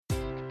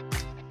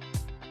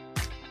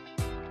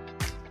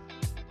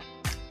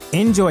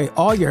Enjoy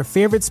all your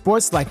favorite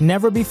sports like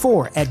never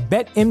before at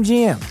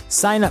BetMGM.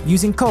 Sign up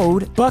using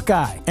code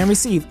Buckeye and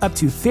receive up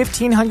to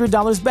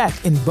 $1,500 back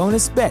in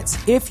bonus bets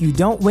if you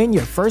don't win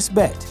your first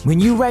bet. When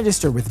you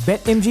register with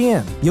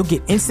BetMGM, you'll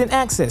get instant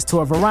access to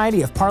a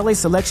variety of parlay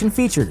selection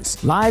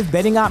features, live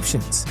betting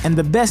options, and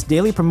the best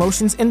daily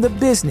promotions in the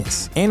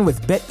business. And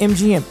with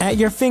BetMGM at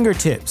your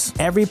fingertips,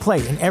 every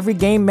play and every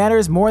game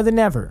matters more than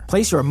ever.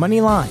 Place your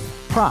money line,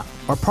 prop,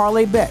 or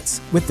parlay bets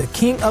with the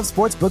king of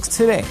sportsbooks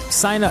today.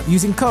 Sign up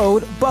using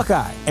code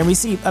Buckeye and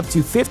receive up to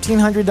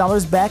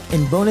 $1,500 back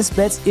in bonus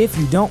bets if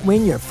you don't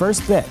win your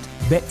first bet.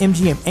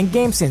 BetMGM and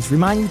GameSense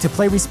remind you to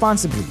play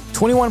responsibly.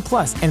 21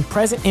 plus and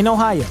present in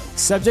Ohio,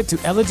 subject to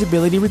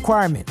eligibility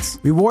requirements.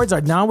 Rewards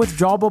are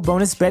non-withdrawable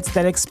bonus bets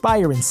that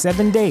expire in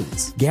 7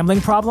 days. Gambling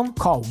problem?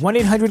 Call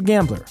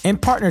 1-800-GAMBLER. In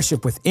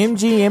partnership with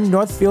MGM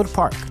Northfield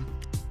Park.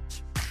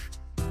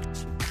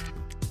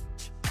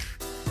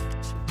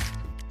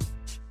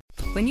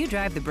 When you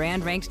drive the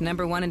brand ranked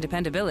 #1 in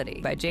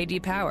dependability by J.D.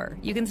 Power,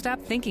 you can stop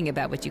thinking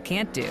about what you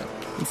can't do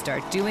and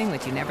start doing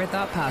what you never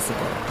thought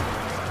possible.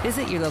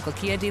 Visit your local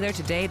Kia dealer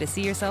today to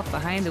see yourself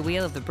behind the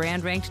wheel of the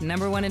brand ranked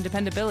 #1 in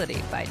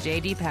dependability by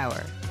J.D.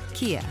 Power.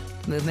 Kia,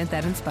 movement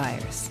that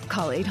inspires.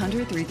 Call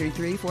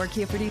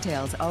 800-333-4KIA for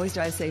details. Always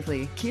drive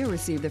safely. Kia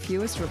received the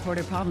fewest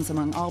reported problems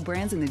among all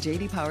brands in the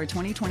J.D. Power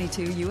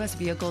 2022 U.S.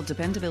 Vehicle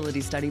Dependability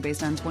Study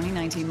based on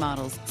 2019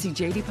 models. See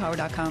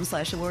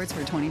jdpower.com/awards for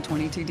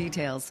 2022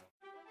 details.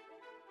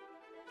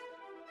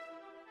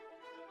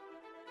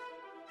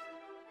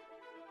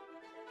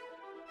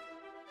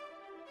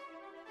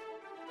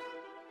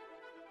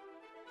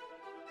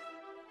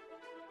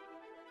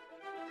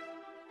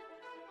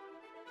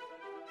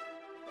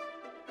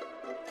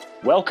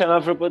 Welcome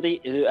everybody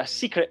to a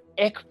secret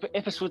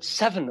episode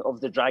 7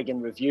 of the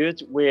Dragon Reviewed,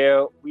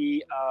 where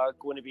we are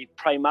going to be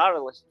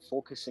primarily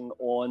focusing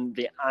on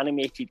the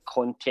animated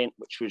content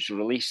which was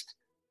released,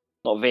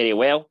 not very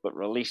well, but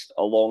released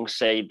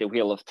alongside the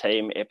Wheel of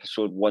Time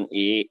episode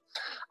 188.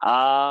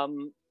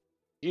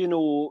 You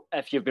know,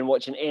 if you've been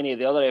watching any of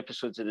the other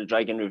episodes of the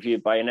Dragon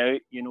Reviewed by now,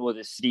 you know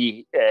the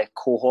 3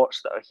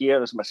 cohorts that are here.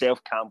 There's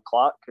myself, Cam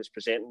Clark, who's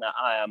presenting that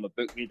I am a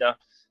book reader,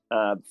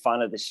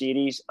 fan of the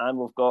series, and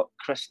we've got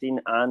Christine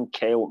and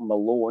Kyle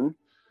Malone,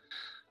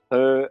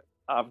 who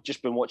I've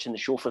just been watching the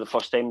show for the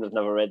first time. They've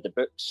never read the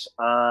books,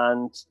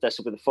 and this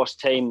will be the first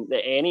time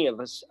that any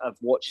of us have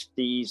watched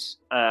these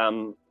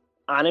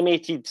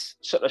animated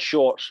sort of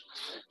shorts.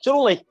 So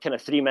only kind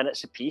of 3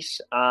 minutes a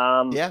piece.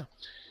 Yeah.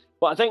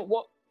 But I think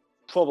what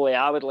probably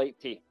I would like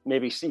to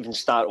maybe even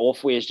start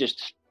off with is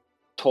just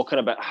talking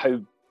about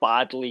how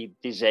badly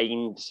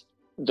designed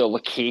the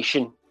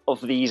location of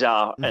these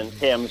are in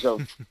terms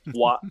of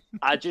what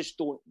I just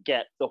don't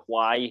get the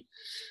why.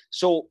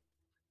 So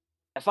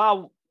if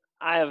I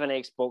have an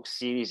Xbox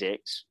Series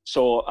X,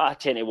 so I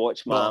tend to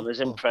watch my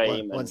Amazon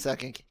Prime. One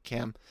second,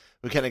 Cam.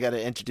 We kind of got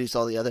to introduce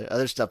all the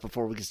other stuff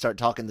before we can start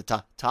talking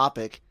the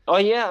topic. Oh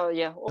yeah,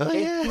 okay. Oh,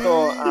 yeah.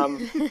 So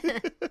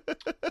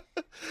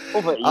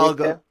over to you. I'll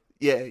go.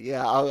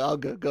 Yeah. I'll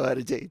go ahead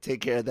and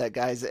take care of that,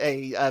 guys.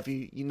 Hey, if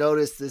you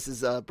notice, this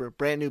is a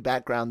brand new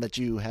background that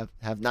you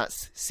have not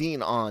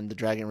seen on the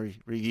Dragon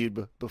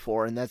Reviewed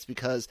before, and that's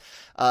because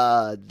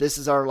this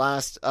is our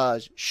last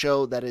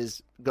show that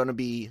is going to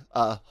be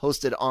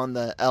hosted on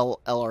the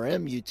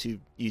LRM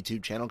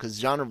YouTube channel,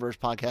 because Genreverse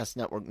Podcast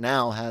Network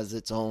now has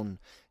its own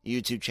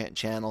YouTube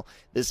channel.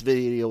 This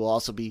video will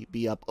also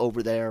be up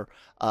over there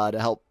to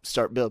help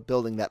start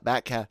building that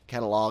back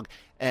catalog.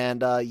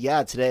 And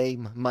today,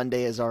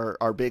 Monday, is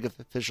our big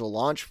official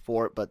launch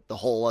for it, but the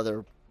whole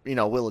other,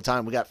 Wheel of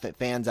Time, we got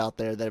fans out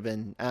there that have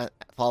been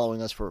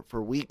following us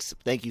for weeks.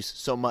 Thank you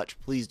so much.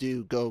 Please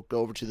do go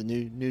over to the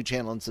new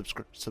channel and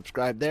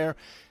subscribe there,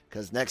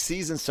 because next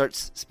season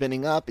starts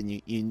spinning up,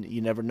 and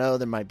you never know.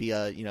 There might be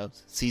a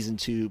season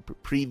 2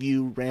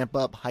 preview ramp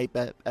up hype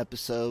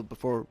episode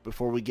before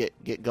we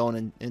get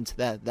going into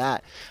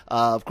that.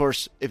 Of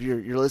course, if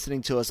you're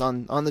listening to us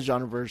on the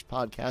Genreverse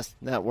Podcast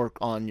Network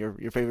on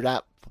your favorite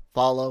app,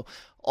 follow.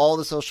 All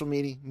the social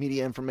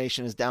media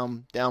information is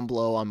down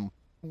below. I'm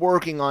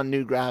working on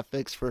new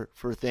graphics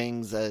for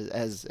things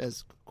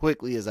as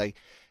quickly as I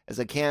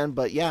can,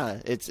 but yeah,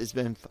 it's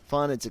been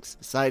fun. It's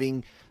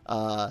exciting.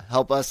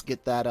 Help us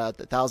get that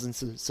 1,000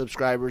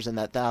 subscribers and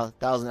that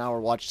 1,000-hour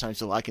watch time,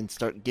 so I can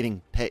start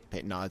getting paid.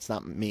 No, it's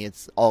not me.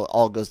 It's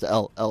all goes to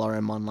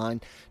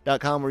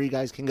lrmonline.com, where you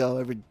guys can go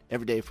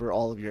every day for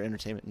all of your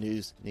entertainment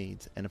news,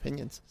 needs, and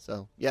opinions.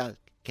 So yeah,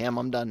 Cam,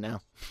 I'm done now.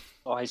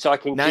 Oh, so I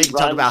can now you can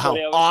talk about how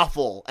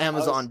awful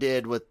Amazon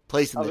did with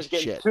placing this shit. I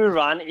was getting too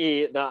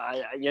ranty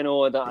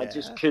that I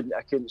just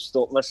couldn't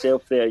stop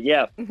myself there.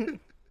 Yeah.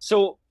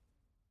 So,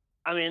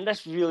 I mean,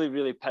 this really,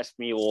 really pissed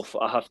me off,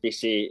 I have to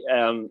say.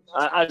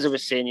 As I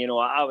was saying,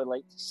 I would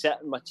like to sit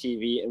on my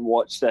TV and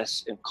watch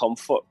this in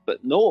comfort,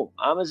 but no,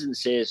 Amazon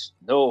says,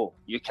 no,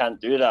 you can't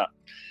do that.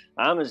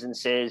 Amazon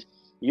says,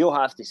 you'll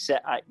have to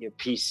sit at your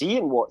PC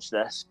and watch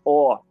this,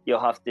 or you'll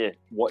have to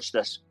watch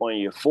this on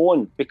your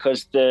phone,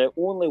 because the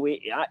only way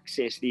to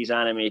access these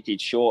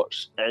animated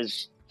shorts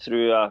is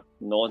through a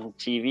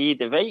non-TV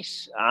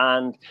device,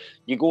 and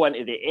you go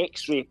into the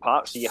X-ray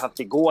part, so you have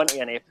to go into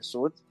an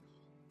episode.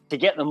 To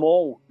get them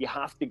all, you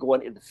have to go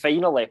into the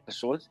final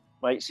episode,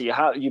 right? So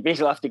you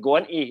basically have to go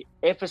into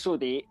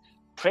episode 8,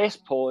 press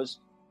pause,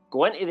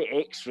 go into the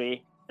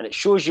X-ray, and it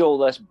shows you all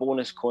this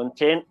bonus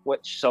content,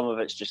 which some of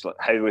it's just like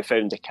how we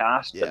found the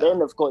cast. Yeah. But then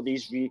they've got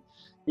these,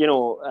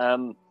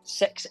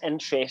 6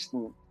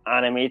 interesting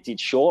animated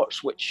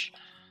shorts, which,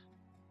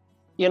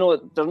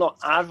 they're not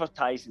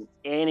advertised in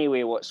any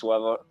way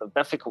whatsoever. They're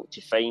difficult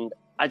to find.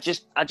 I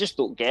just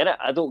don't get it.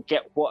 I don't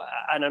get what,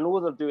 and I know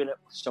they're doing it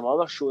with some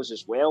other shows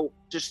as well.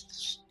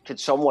 Just could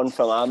someone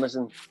from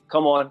Amazon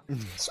come on,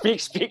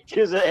 speak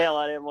to us at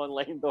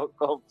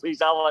LRMonline.com,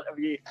 please. I'll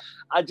interview you.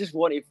 I just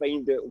want to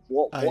find out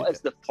what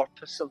is the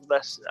purpose of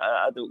this.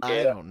 I don't get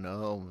it. I don't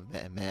know,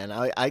 man.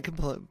 I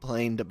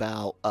complained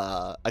about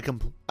I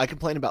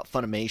complain about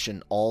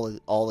Funimation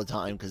all the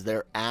time because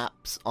their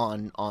apps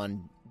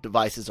on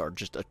devices are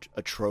just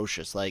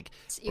atrocious. Like,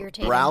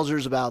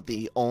 browser's about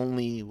the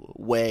only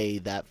way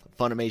that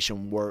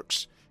Funimation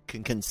works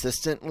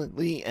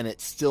consistently, and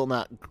it's still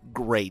not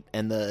great.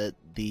 And the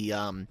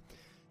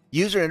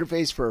user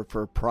interface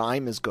for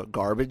Prime is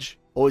garbage.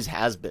 Always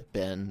has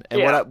been.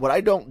 And what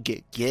I don't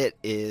get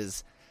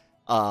is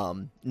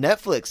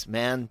Netflix,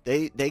 man.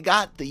 They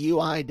got the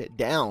UI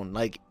down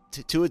like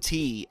to a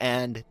T,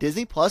 and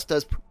Disney Plus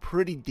does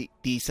pretty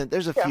decent.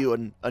 There's a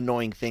few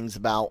annoying things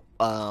about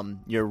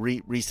your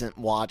recent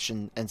watch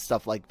and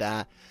stuff like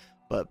that,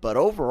 but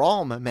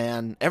overall,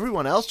 man,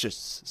 everyone else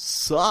just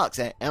sucks.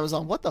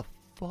 Amazon, what the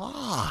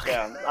fuck?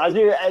 Yeah, I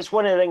do. It's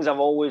one of the things I've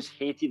always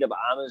hated about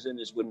Amazon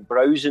is when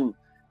browsing,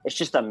 it's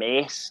just a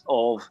mess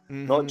of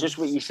not just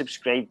what you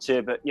subscribe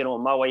to, but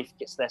my wife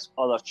gets this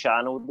other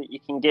channel that you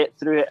can get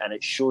through it, and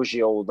it shows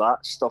you all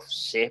that stuff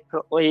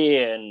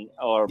separately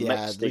or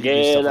mixed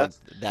together.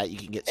 Stuff like that you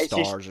can get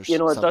stars just,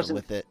 or something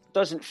with it. It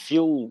doesn't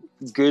feel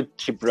good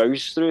to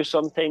browse through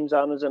sometimes,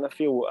 Amazon, I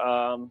feel.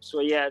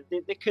 So yeah,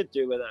 they could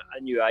do with a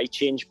new eye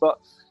change, but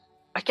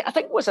I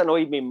think what's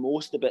annoyed me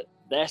most about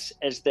this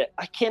is that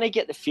I kind of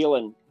get the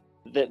feeling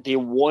that they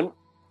want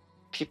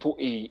people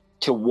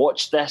to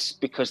watch this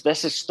because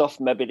this is stuff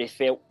maybe they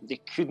felt they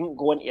couldn't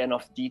go into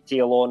enough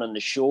detail on the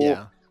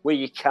show, where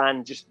you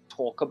can just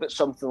talk about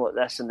something like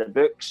this in the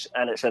books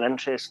and it's an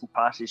interesting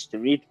passage to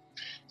read.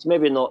 It's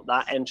maybe not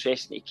that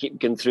interesting to keep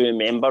going through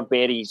member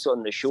berries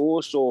on the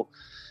show, so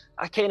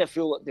I kind of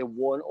feel like they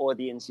want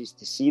audiences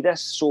to see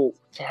this, so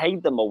to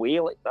hide them away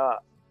like that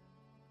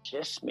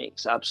just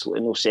makes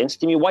absolutely no sense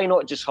to me. Why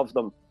not just have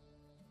them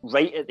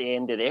right at the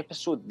end of the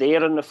episode,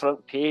 there on the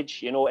front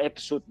page,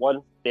 episode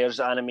 1, there's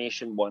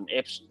animation 1,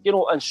 episode,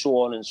 and so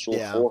on and so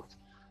forth.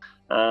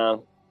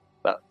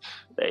 But,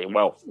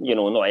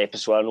 not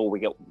episode. I know we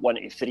get 1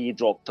 to 3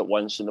 dropped at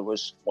once, and there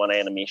was 1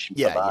 animation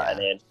for that, and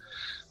then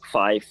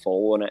 5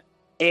 following it.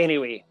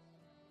 Anyway,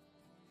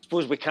 I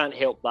suppose we can't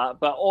help that.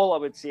 But all I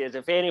would say is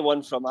if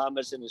anyone from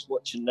Amazon is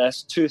watching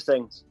this, 2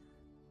 things.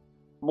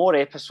 More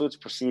episodes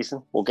per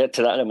season. We'll get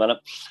to that in a minute.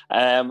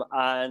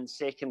 And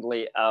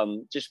secondly,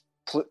 just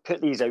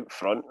put these out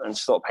front and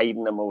stop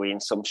hiding them away in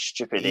some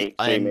stupid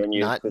X-ray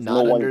menu.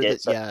 No one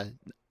gets it. Yeah,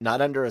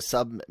 not under a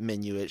sub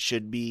menu. It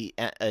should be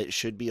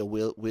a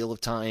Wheel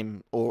of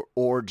Time or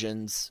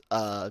Origins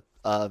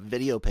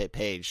video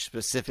page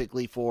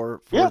specifically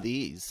for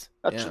these.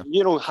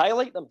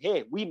 Highlight them.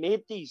 Hey, we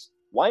made these.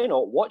 Why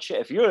not watch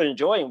it? If you're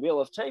enjoying Wheel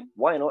of Time,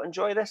 why not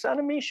enjoy this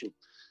animation?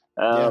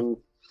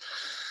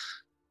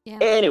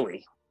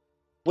 Anyway,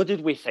 what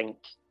did we think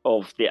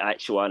of the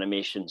actual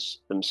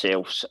animations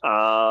themselves?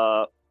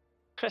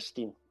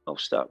 Christine, I'll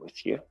start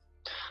with you.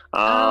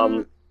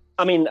 I'm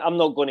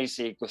not going to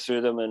say go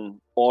through them in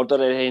order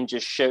and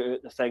just shout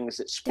out the things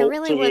that spoke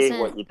to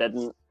you, what you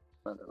didn't.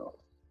 I don't know.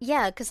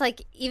 Yeah, because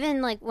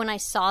even when I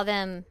saw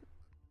them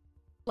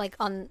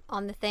on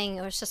the thing,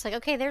 it was just like,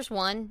 okay, there's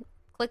one.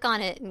 Click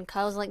on it, and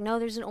Kyle's like, no,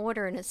 there's an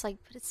order, and it's like,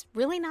 but it's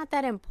really not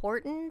that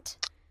important.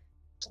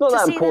 It's not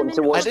that important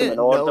to watch them in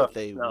order. I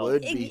didn't know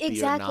if they would be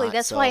exactly. Or not,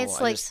 that's why it's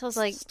so I was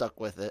like stuck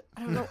with it.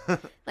 I don't know.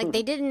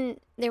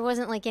 There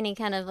wasn't any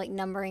kind of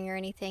numbering or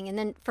anything. And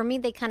then for me,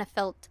 they kind of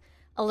felt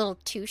a little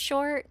too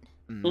short,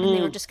 and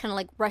they were just kind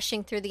of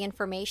rushing through the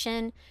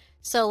information.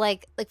 So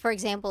like for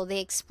example, they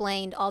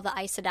explained all the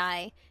Aes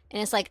Sedai,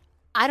 and it's like,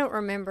 I don't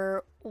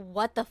remember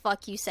what the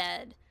fuck you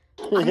said.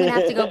 I'm gonna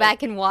have to go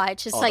back and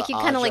watch. It's like you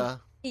kind of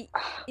so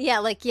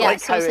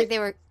it's like they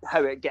were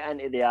how it get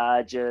into the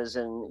Ajas,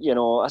 and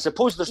I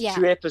suppose there's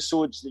 2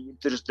 episodes.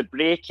 There's the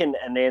breaking,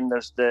 and then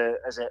there's then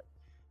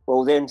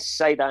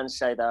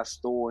Sidar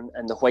Stone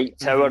and the White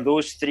Tower.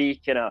 Those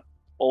 3 kind of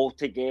all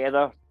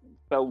together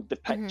build the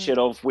picture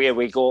of where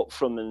we got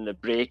from in the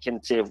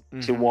breaking to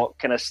what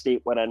kind of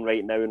state we're in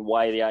right now, and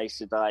why the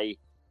Aes Sedai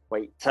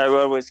White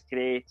Tower was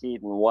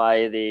created, and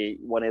why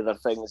one of their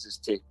things is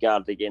to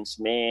guard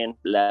against men,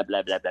 blah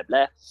blah blah blah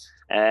blah.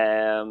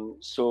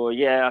 So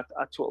yeah,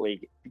 I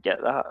totally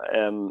get that.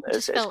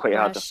 It's quite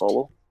hard to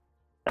follow,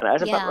 and it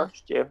is a bit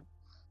rushed.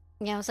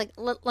 Yeah, I was like,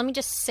 let me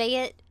just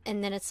say it,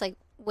 and then it's like,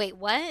 wait,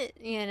 what?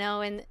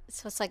 And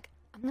so it's like,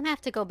 I'm gonna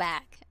have to go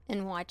back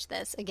and watch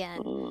this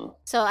again.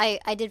 So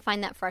I did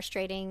find that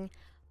frustrating,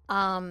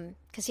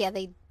 because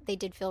they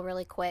did feel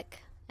really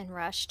quick and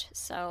rushed.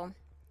 So,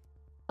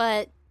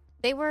 but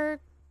they were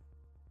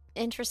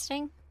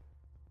interesting.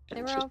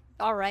 They were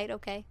all right.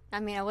 Okay. I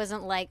mean, I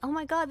wasn't like, oh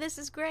my god, this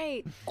is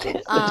great.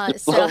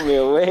 Blow me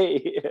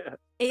away.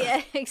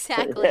 Yeah,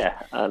 exactly.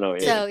 Yeah, I know. Yeah.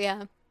 So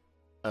yeah.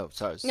 Oh,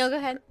 sorry. No, go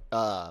ahead.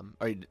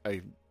 Are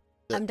you?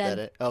 I'm done.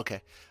 It?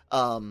 Okay.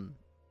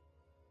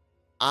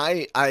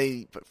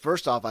 I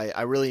first off,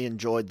 I really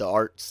enjoyed the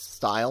art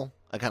style.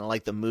 I kind of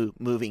like the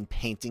moving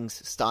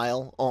paintings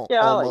style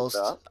almost.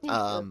 I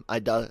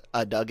like that.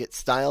 I dug it.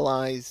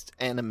 Stylized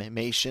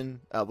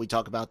animation. We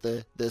talk about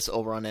this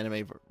over on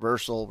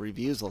Animeversal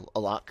Reviews a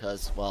lot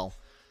because, well,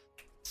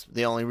 it's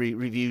the only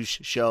review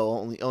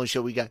show, only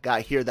show we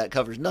got here that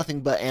covers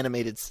nothing but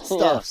animated stuff.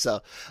 Yeah.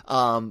 So,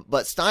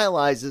 but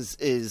stylized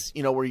is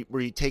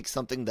where you take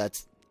something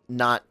that's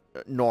not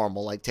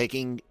normal, like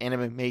taking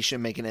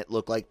animation, making it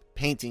look like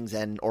paintings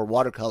or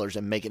watercolors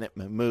and making it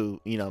move,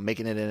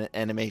 making it an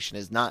animation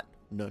is not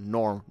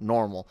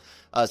normal.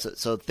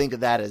 So think of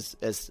that as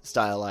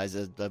stylized,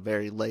 as a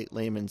very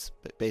layman's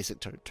basic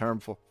term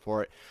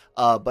for it.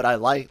 But I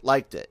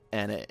liked it,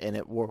 and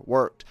it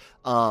worked.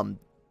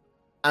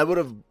 I would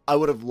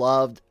have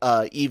loved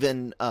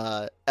even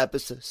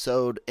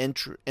episode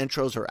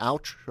intros or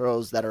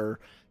outros that are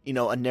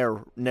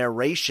a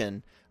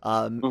narration.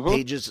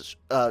 Pages,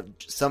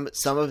 some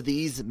of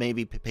these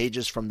maybe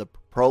pages from the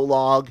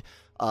prologue,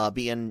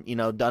 being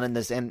done in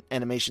this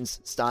animation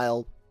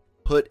style,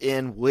 put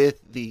in with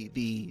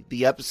the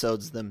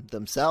episodes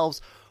themselves,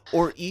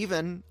 or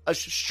even a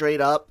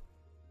straight up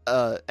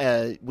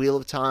Wheel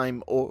of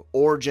Time or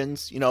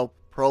Origins,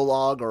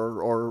 prologue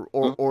or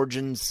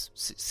Origins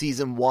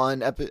season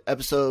 1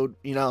 episode,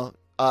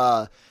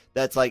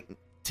 that's like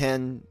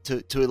 10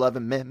 to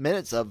 11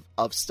 minutes of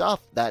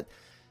stuff that.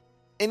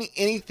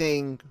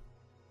 Anything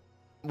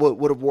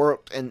would have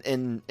worked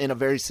in a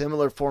very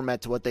similar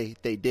format to what they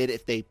did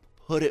if they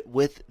put it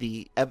with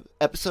the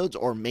episodes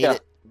or made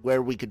it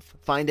where we could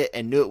find it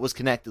and knew it was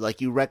connected. Like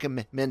you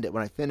recommend it.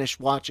 When I finished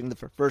watching the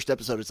first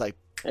episode, it's like,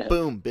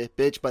 boom,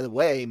 bitch. By the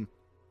way,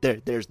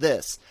 there's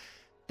this.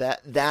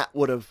 That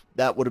would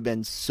have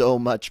been so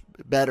much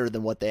better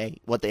than what they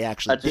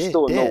actually did. I just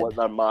don't know what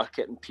their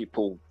marketing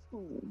people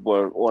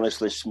were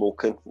honestly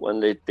smoking when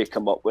they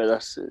come up with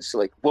this. It's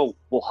like, well,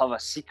 we'll have a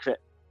secret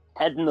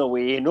hidden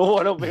away. No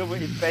one will be able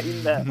to find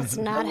it. That's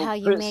not how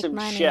you make some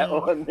money. Shit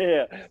on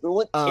there. We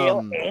won't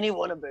tell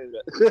anyone about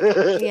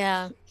it.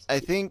 Yeah. I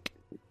think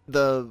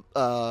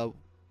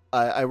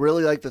I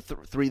really like the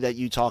three that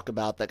you talk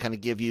about that kind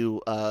of give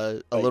you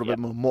a little bit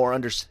more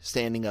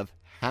understanding of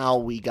how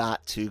we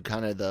got to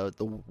kind of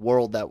the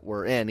world that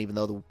we're in, even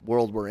though the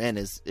world we're in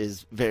is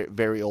very,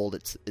 very old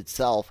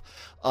itself.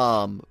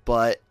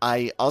 But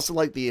I also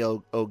like the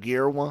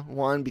Ogier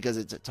one because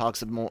it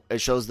talks more.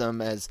 It shows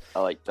them as I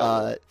like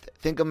that.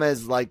 Think them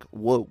as like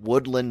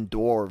woodland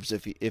dwarves,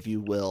 if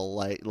you will,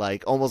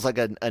 like almost like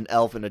an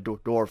elf and a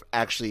dwarf.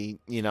 Actually,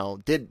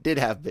 did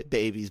have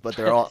babies, but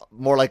they're all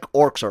more like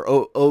orcs or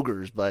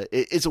ogres. But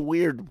it's a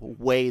weird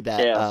way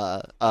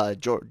that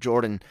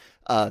Jordan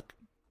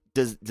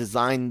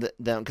design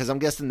them, because I'm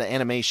guessing the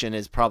animation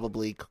is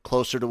probably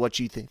closer to what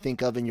you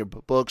think of in your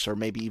books, or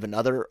maybe even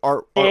other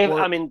artwork.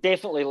 I mean,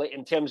 definitely, like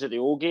in terms of the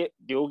Ogier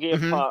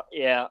part,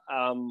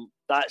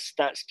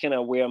 that's kind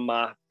of where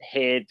my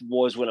head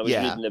was when I was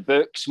reading the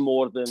books,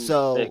 more than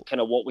the kind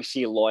of what we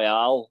see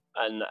Loial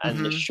and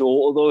the show.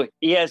 Although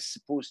he is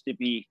supposed to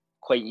be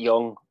quite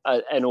young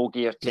in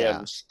Ogier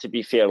terms, to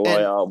be fair,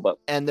 Loial,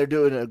 and they're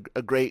doing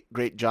a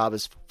great job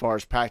as far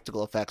as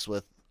practical effects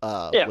with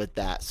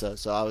that.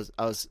 So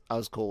I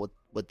was cool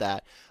with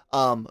that.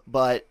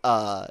 But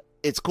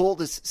it's cool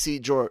to see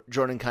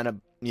Jordan kind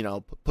of,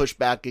 push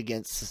back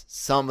against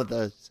some of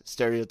the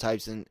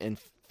stereotypes in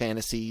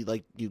fantasy.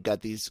 Like you've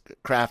got these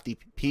crafty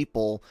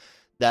people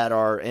that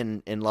are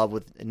in love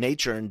with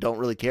nature and don't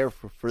really care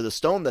for the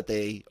stone that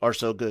they are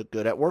so good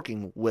at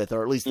working with,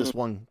 or at least this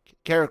one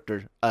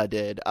character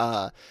did.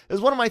 It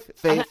was one of my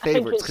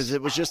favorites because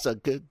it was just a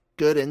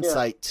good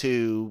insight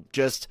to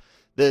just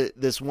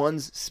this one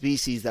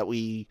species that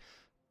we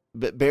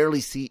barely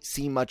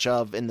see much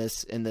of in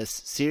this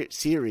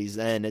series,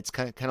 and it's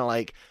kind of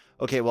like,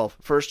 okay, well,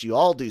 first you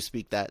all do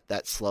speak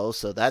that slow,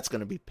 so that's going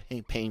to be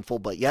painful,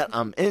 but yet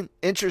I'm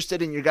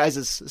interested in your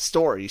guys'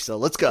 story, so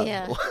let's go.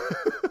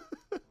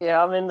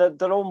 Yeah, I mean,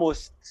 they're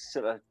almost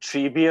sort of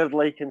Treebeard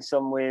like in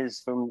some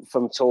ways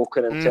from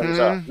talking in terms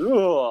of,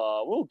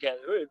 we'll get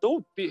it,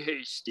 don't be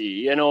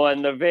hasty, and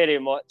they're very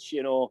much,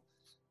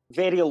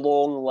 very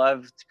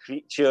long-lived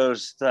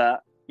creatures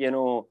that,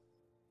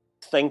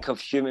 think of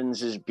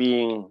humans as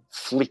being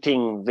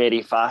fleeting,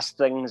 very fast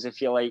things,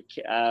 if you like.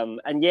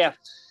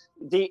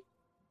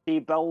 They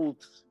build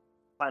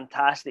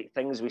fantastic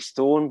things with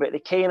stone, but they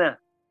kind of,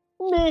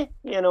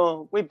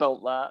 we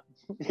built that.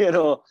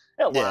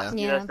 It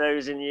lasted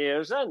 1,000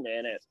 years and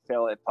then it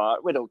fell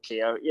apart. We don't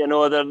care.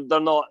 They're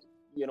not,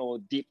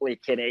 deeply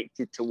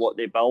connected to what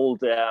they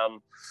build.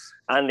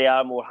 And they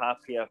are more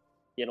happier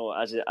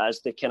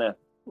as the kind of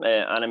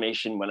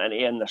animation went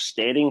into and their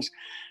steadings.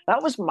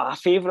 That was my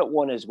favourite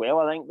one as well,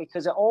 I think,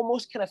 because it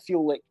almost kind of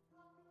feel like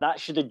that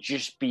should have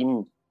just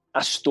been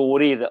a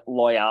story that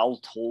Loyal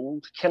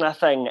told kind of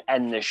thing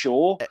in the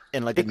show.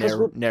 And like a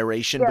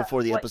narration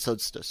before the episode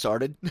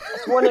started. I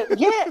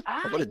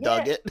would have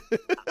dug it.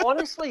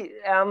 Honestly,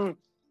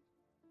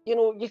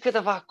 you could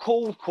have a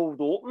cold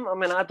open. I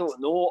mean, I don't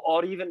know.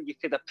 Or even you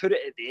could have put it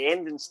at the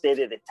end instead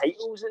of the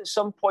titles at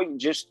some point,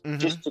 just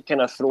to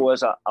kind of throw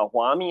as a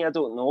whammy. I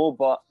don't know.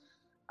 But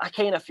I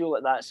kind of feel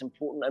like that's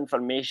important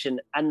information.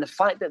 And the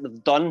fact that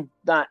they've done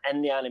that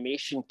in the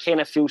animation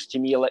kind of feels to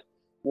me like,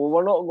 well,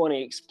 we're not going to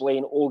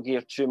explain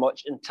Ogier too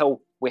much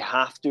until we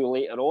have to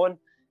later on.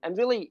 And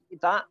really,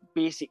 that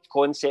basic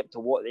concept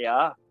of what they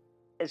are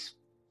is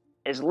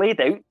laid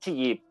out to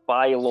you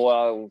by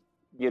Loyal,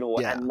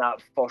 in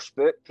that first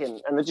book.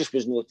 And there just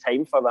was no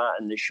time for that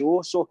in the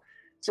show. So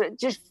it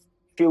just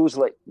feels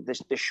like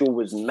the show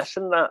was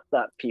missing that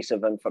piece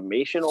of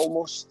information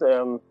almost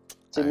to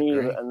me.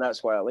 Agree. And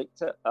that's why I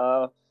liked it.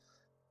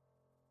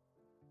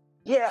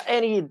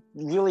 Any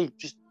really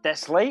just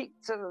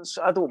disliked?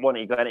 I don't want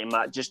to go into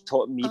Matt. Just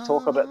talk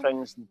about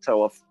things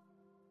until I've.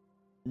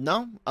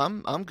 No,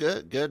 I'm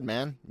good,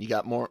 man. You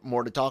got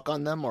more to talk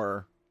on them,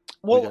 or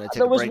well, we're gonna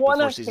take a break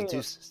before season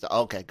 2?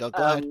 Okay, go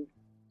ahead.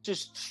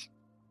 Just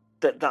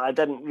that I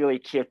didn't really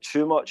care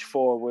too much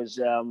for was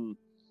and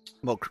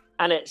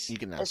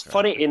it's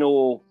funny to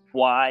know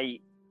why.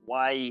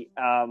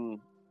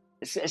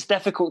 It's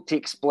difficult to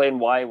explain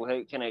why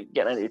without kind of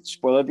getting into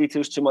spoiler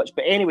details too much.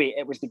 But anyway,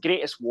 it was the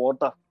Greatest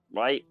Warder,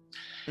 right?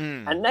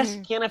 And this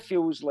kind of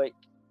feels like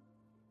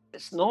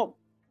it's not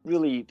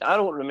really... I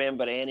don't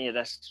remember any of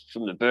this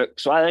from the book,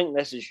 so I think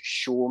this is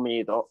show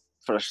made up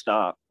for a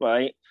start,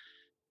 right?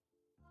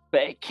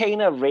 But it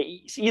kind of...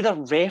 it's either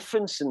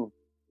referencing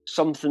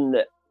something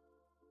that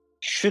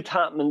should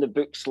happen in the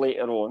books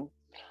later on.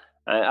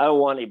 I don't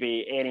want to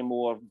be any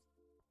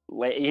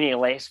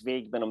less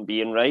vague than I'm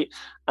being, right?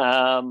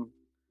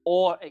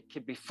 Or it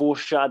could be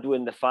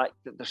foreshadowing the fact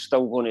that they're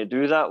still going to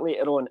do that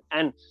later on.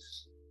 And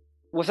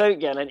without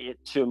getting into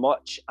it too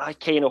much, I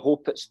kind of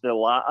hope it's the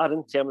latter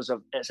in terms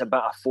of it's a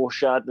bit of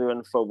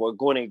foreshadowing for we're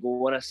going to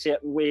go in a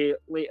certain way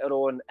later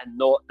on, and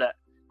not that,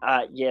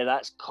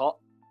 that's cut,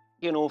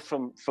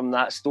 from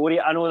that story.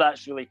 I know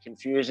that's really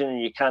confusing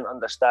and you can't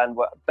understand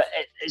but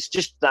it's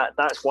just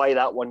that's why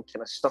that one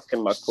kind of stuck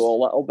in my craw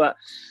a little bit.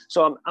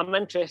 So I'm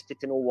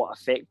interested to know what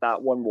effect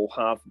that one will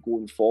have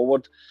going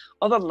forward.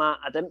 Other than that,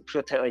 I didn't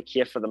particularly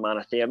care for the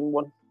Manetheren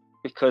one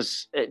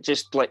because it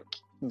just like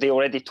they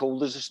already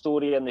told us a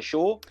story in the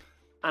show,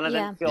 and I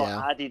didn't feel it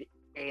added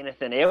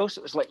anything else.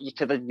 It was like you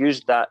could have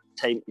used that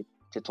time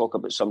to talk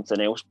about something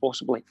else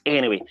possibly.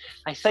 Anyway,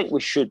 I think we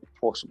should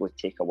possibly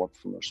take a word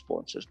from our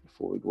sponsors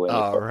before we go any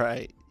All further.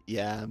 right.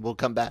 Yeah, we'll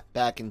come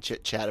back and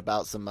chit-chat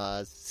about some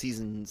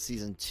season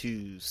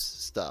 2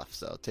 stuff.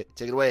 So take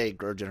it away,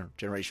 Grow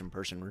Generation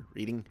person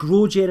reading.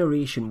 Grow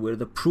Generation, where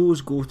the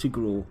pros go to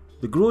grow.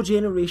 The Grow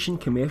Generation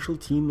commercial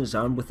team is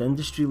armed with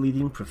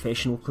industry-leading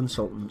professional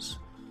consultants.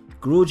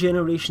 Grow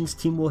Generation's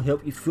team will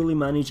help you fully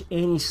manage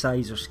any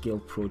size or scale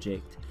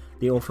project.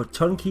 They offer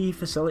turnkey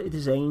facility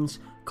designs,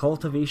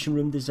 cultivation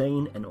room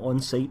design, and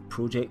on-site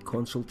project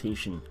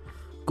consultation.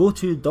 Go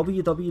to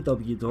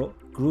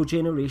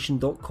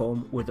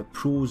www.growgeneration.com, where the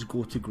pros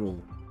go to grow.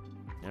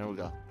 There we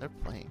go. They're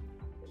playing.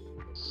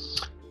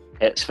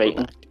 It's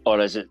fighting, or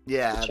is it?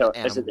 Yeah,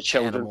 is it the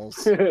children?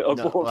 Animals.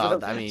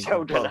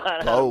 Children,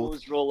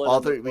 animals rolling.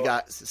 All three. We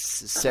got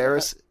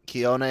Saris,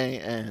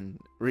 Keone, and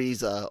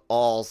Riza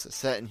all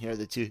sitting here.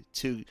 The two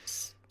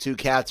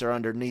cats are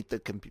underneath the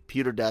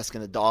computer desk,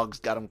 and the dog's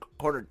got them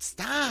cornered.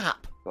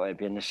 Stop! Got to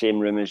be in the same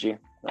room as you.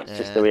 That's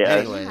just the way it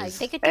is. Yeah,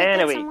 they could take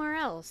that somewhere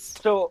else.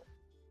 So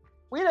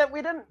we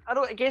didn't.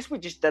 I guess we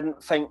just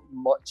didn't think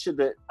much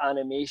about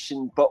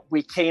animation, but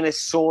we kind of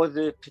saw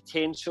the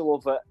potential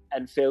of it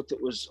and felt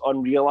it was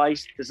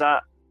unrealized. Does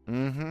that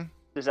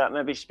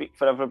maybe speak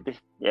for everybody?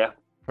 Yeah,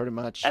 pretty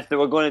much. If they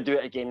were going to do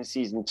it again in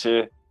season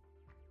 2,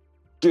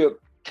 do it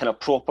kind of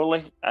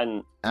properly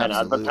and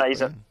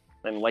advertise it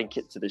and link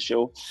it to the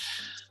show.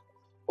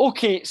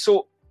 Okay,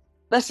 so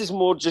this is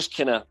more just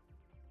kind of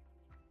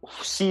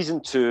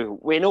season 2.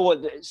 We know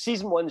what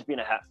season 1's been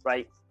a hit,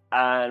 right?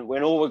 And we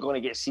know we're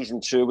going to get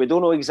season 2. We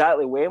don't know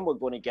exactly when we're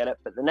going to get it,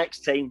 but the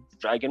next time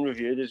Dragon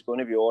Reviewed is going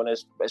to be on,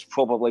 it's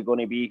probably going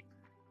to be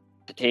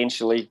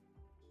potentially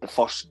the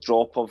first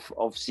drop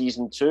of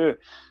season 2.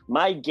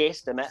 My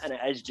guesstimate, and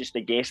it is just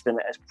a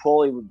guesstimate, is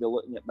probably we'll be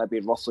looking at maybe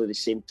roughly the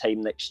same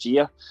time next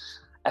year.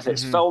 If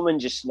it's filming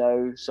just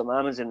now, some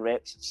Amazon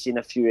reps have seen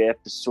a few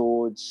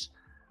episodes.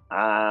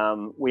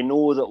 We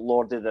know that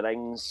Lord of the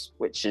Rings,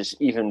 which is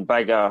even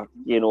bigger,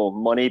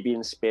 money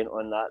being spent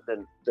on that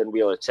than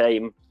Wheel of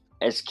Time,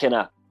 is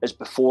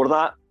before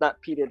that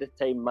period of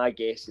time. My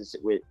guess is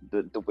that we're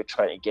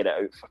trying to get it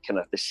out for kind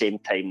of the same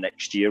time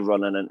next year,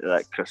 running into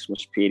that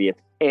Christmas period.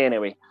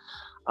 Anyway,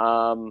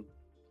 so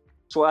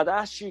I'd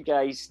asked you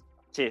guys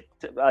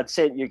I'd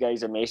sent you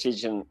guys a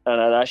message and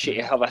I'd asked you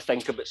to have a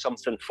think about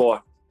something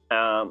for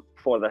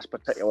for this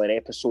particular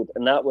episode,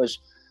 and that was,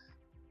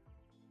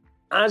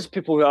 as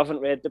people who haven't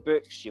read the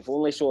books, you've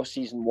only saw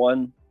season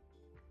 1.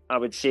 I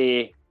would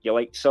say you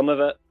liked some of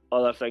it,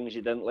 other things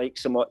you didn't like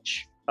so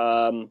much.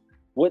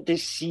 What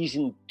does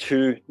season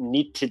 2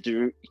 need to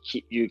do to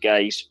keep you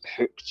guys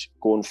hooked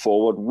going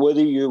forward? What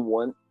do you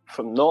want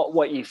from, not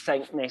what you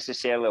think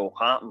necessarily will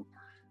happen,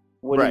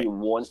 what do you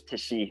want to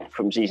see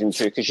from season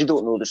 2? Because you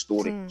don't know the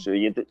story, so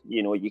you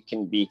know, you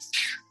can be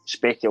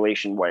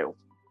speculation wild.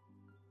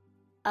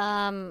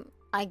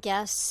 I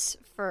guess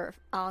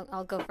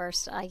I'll go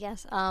first. I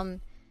guess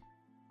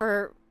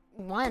for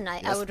one,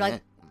 I would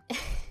like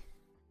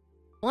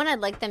one. I'd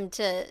like them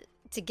to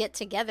get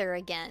together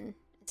again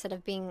instead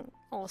of being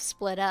all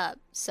split up.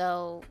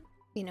 So,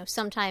 you know,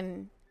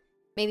 sometime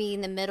maybe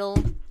in the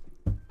middle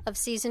of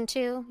season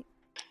 2.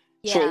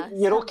 Yeah, so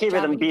you're okay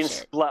with them being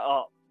split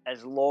up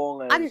as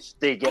long as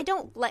they get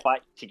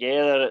back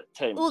together at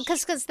times? Well,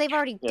 because they've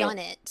already done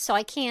it, so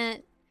I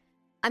can't.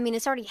 I mean,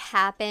 it's already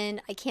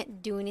happened. I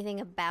can't do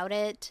anything about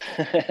it.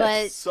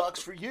 But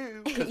sucks for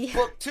you, because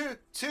book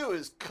two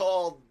is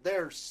called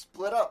 "They're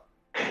Split Up."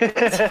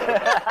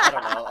 I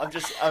don't know.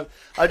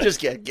 I'm just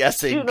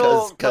guessing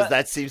because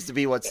that seems to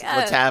be what's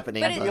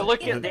happening. But you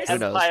look at the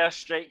Empire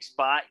Strikes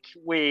Back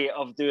way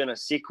of doing a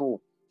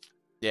sequel.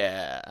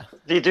 Yeah,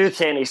 they do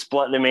tend to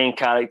split the main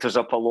characters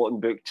up a lot in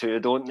book 2,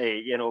 don't they?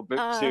 You know,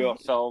 book 2 or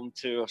film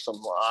 2 or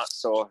something like that.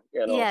 So,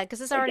 you know, yeah,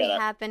 because it's already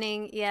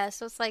happening. Yeah,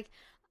 so it's like,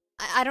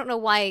 I don't know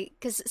why,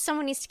 because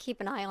someone needs to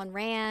keep an eye on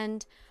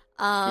Rand.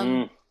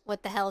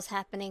 What the hell's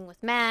happening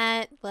with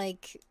Matt?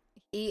 Like,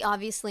 he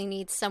obviously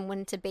needs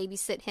someone to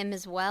babysit him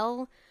as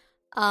well.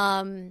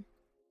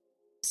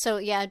 So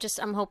yeah,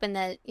 I'm hoping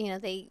that, you know,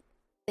 they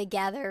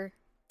gather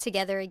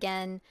together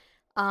again.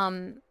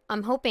 I'm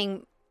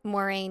hoping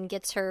Moiraine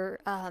gets her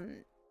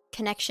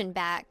connection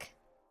back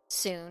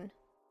soon.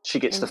 She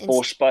gets the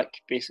Force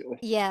back, basically.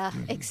 Yeah,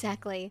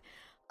 exactly.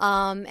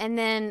 And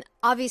then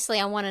obviously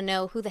I want to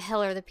know who the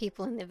hell are the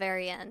people in the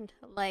very end.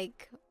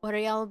 Like, what are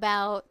y'all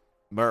about?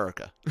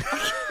 America.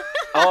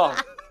 Oh,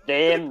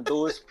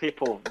 those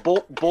people,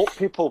 boat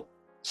people.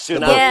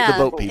 The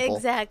boat people.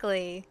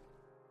 Exactly.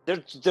 They're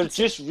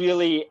just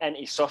really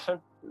into surfing.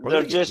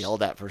 They're just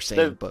yelled at for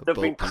saying boat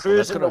people. Been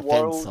cruising the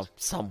world,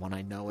 someone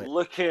I know it,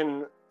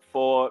 looking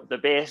for the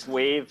best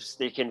waves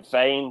they can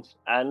find,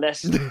 and they're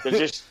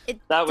just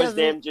that was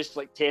them just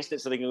like testing,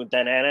 so they can go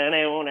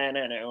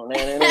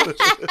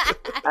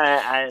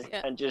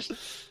and just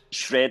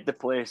shred the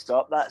place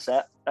up. That's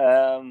it.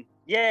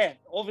 Yeah,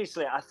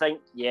 obviously, I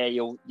think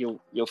you'll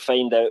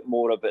find out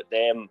more about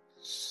them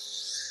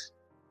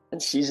in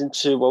season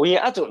 2. Well,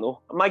 yeah, I don't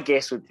know. My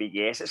guess would be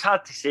yes. It's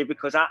hard to say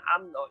because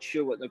I'm not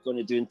sure what they're going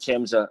to do in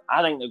terms of.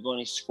 I think they're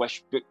going to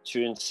squish book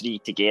 2 and 3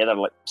 together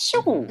like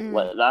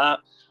that.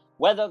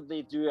 Whether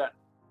they do it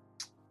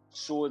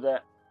so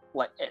that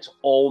like it's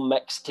all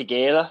mixed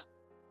together,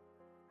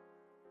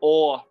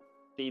 or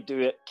they do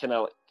it kind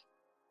of like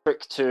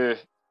book 2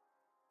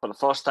 for the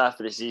first half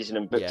of the season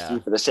and book 3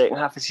 for the second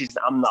half of the season,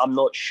 I'm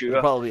not sure.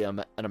 It'll probably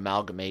an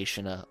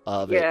amalgamation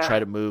of it. Try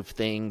to move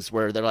things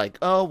where they're like,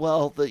 oh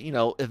well,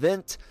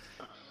 event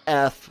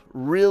F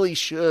really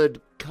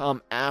should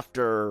come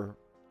after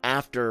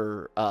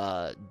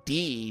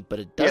D, but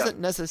it doesn't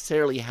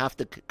necessarily have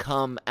to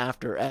come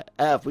after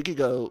F. We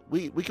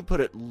could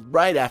put it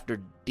right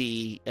after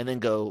D and then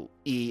go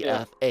E,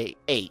 F, A,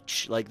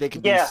 H. Like they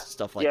could do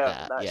stuff like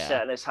that. That's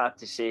it, and it's hard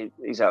to say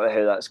exactly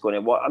how that's going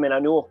to work. I mean, I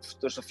know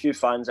there's a few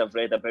fans I've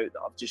read about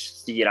that have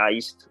just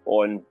theorised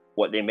on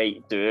what they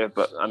might do,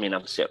 but I mean,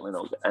 I'm certainly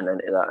not getting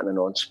into that in a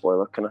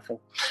non-spoiler kind of thing.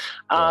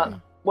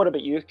 What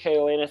about you,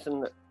 Kyle? Anything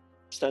that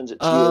stands out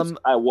to you?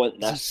 I want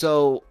this.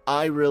 So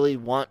I really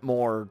want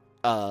more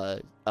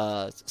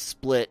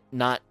split.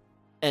 Not,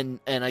 and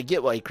I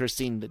get why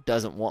Christine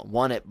doesn't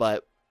want it,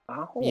 but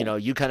you know,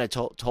 you kind of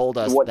told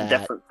us what that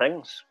different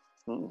things.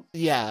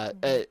 Yeah,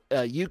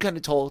 you kind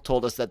of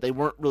told us that they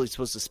weren't really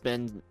supposed to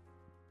spend,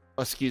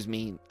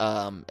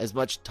 as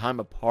much time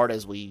apart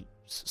as we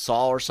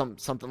saw, or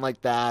something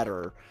like that,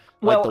 or.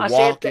 Like well, the I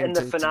walking said in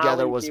the finale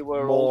together was they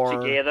were more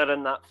all together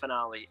in that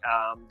finale.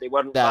 They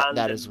weren't Rand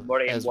and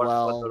Moiraine weren't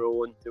on their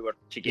own. They were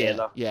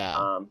together.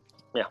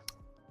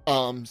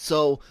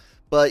 So,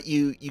 but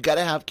you got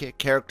to have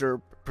character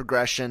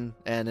progression,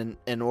 and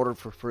in order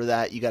for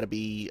that, you got to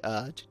be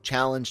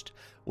challenged,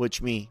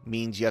 which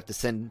means you have to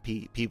send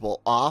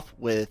people off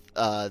with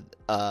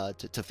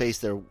to face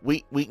their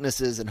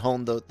weaknesses and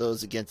hone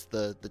those against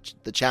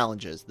the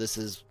challenges. This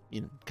is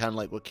kind of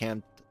like what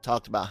Cam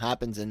talked about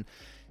happens in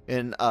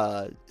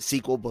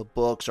sequel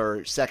books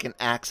or second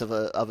acts of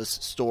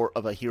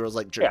a hero's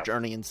like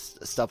journey and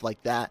stuff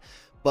like that.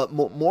 But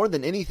more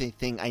than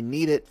anything, I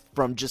need it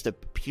from just a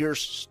pure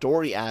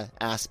story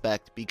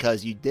aspect,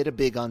 because you did a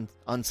big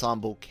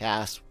ensemble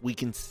cast. We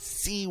can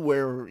see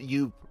where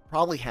you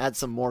probably had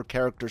some more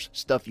characters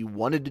stuff you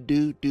wanted to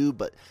do,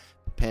 but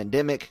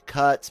pandemic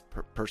cuts,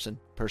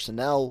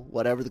 personnel,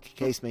 whatever the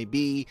case may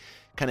be,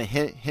 kind of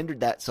hindered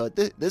that. So at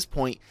this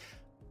point,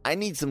 I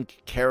need some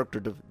character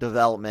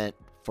development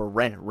for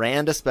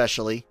Rand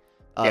especially,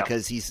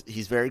 because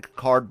he's very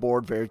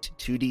cardboard, very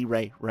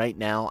 2D right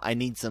now. I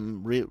need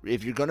some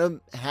if you're gonna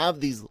have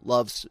these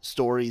love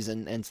stories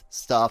and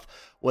stuff,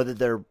 whether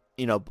they're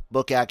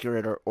book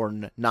accurate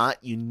or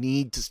not, you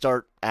need to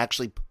start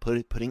actually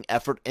putting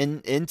effort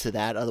into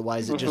that.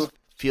 Otherwise, it just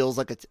feels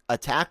like a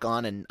tack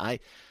on. And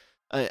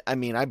I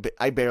mean,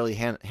 I barely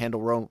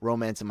handle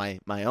romance in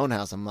my own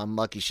house. I'm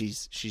lucky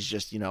she's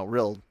just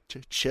real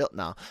chill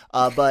now.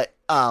 But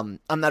I'm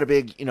not a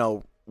big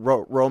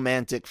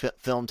romantic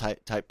film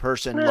type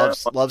person.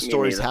 Love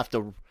stories have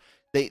to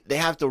they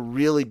have to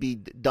really be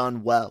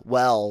done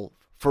well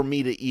for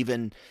me to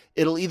even.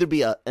 It'll either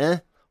be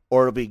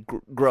or it'll be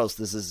gross.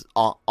 This is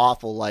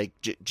awful, like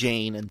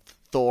Jane and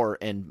Thor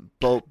and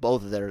both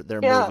of their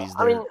movies.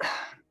 I mean,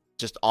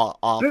 just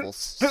awful.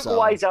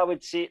 Book-wise, I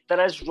would say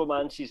there is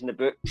romances in the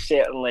book.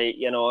 Certainly,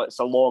 it's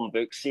a long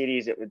book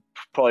series. It would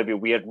probably be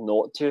weird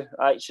not to,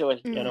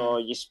 actually.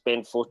 You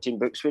spend 14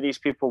 books with these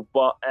people.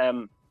 But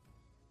I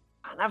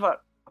never,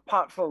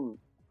 apart from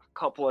a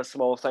couple of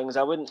small things,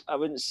 I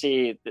wouldn't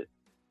say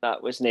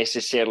that was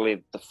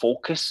necessarily the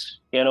focus.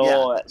 Yeah,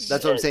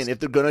 that's what I'm saying. If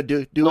they're going to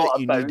do it,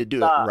 you need to do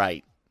it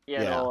right.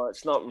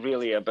 It's not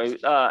really about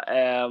that.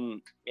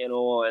 And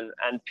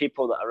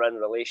people that are in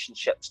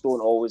relationships don't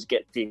always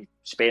get to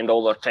spend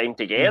all their time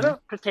together,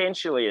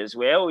 potentially as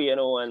well,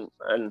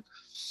 and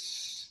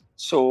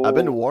so I've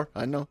been to war.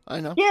 I know.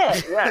 Yeah,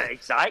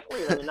 exactly.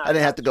 I mean, I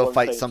didn't have to go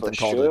fight something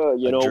called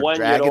a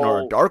dragon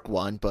or a dark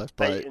one, but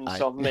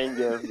something,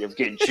 you've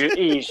got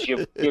duties.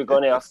 You're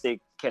going to have to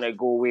kind of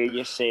go where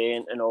you're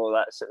saying and all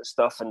that sort of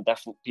stuff, and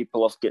different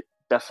people have got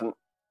different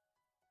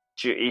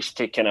duties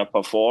to kind of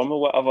perform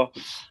or whatever.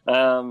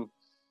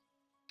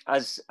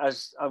 As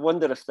I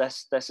wonder if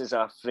this is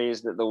a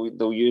phrase that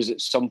they'll use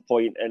at some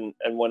point in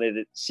one of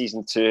the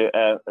season 2.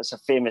 It's a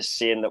famous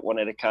saying that one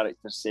of the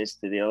characters says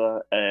to the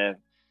other.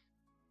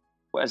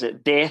 What is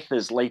it? Death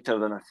is lighter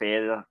than a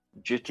feather.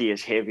 Duty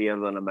is heavier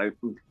than a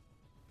mountain.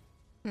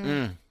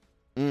 And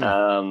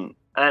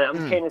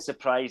I'm kind of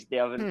surprised they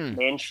haven't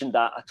mentioned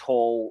that at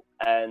all.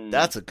 And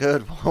that's a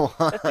good one.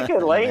 That's a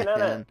good line,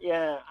 isn't it?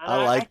 Yeah.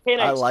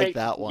 And I like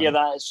that one. Yeah,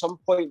 that at some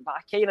point, but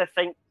I kind of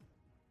think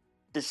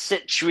the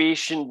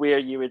situation where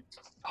you would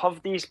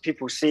have these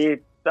people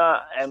say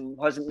that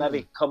hasn't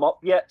maybe come up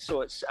yet.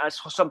 So it's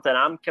something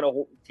I'm kind of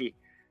hoping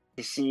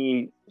to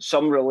see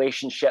some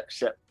relationships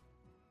that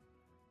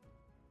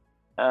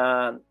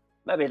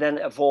maybe didn't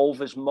evolve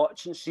as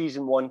much in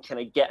season 1, kind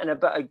of getting a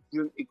bit of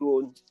room to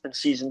grow in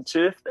season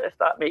 2, if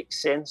that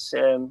makes sense.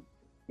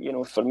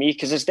 For me,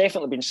 because there's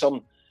definitely been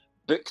some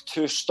book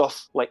 2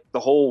 stuff, like the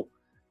whole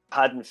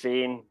Padding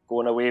Fane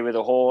going away with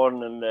the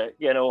horn, and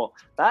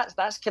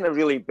that's kind of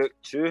really book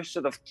 2. So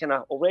they've kind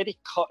of already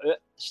cut out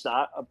the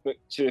start of book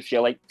 2, if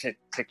you like, to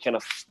kind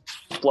of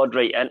flood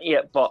right into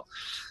it. But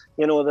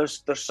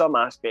there's some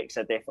aspects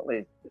I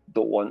definitely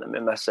don't want them to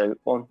miss out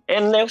on.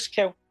 Anything else,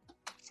 Kel?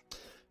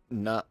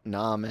 Nah,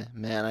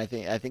 man. I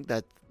think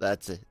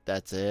that's it.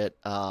 That's it.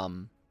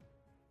 Man,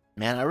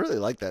 I really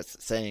like that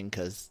saying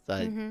because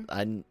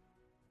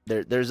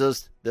there's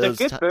those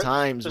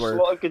times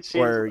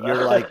where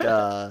you're like,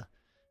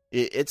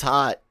 it's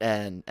hot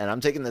and I'm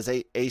taking this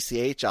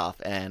ACH off,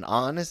 and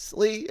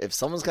honestly, if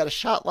someone's got a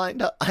shot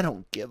lined up, I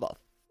don't give a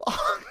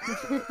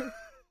fuck.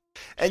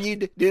 And you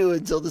do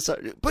until the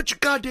start. Put your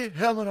goddamn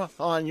helmet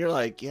on. You're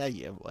like, yeah,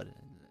 what?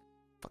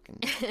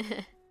 Fucking.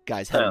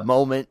 Guys had a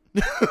moment.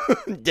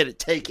 Didn't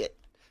take it.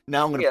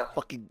 Now I'm gonna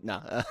fucking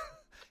nah.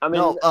 I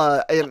mean, no.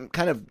 I am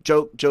kind of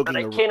joking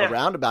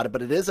around about it,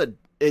 but it is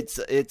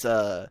it's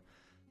a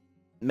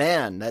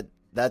man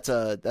that's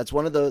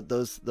one of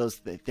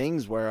those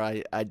things where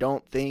I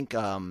don't think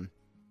the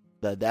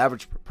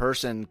average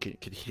person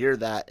could hear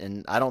that,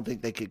 and I don't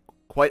think they could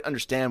quite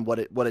understand what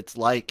it's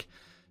like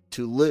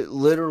to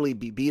literally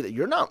be that.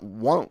 You're not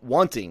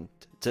wanting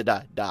to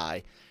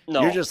die.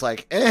 No. You're just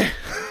like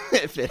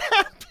if it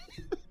happens.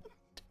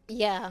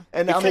 Yeah,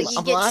 and I'm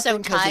you get so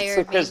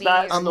tired.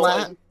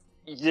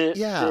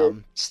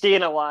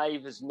 Staying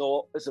alive is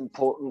not as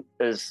important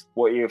as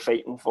what you're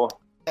fighting for.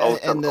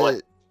 And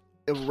the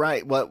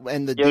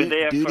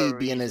duty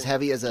being as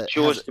heavy as a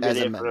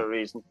for a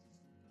reason.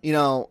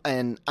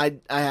 And I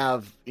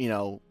have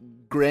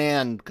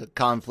grand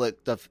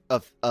conflict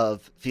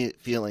of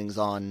feelings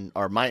on,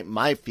 or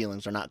my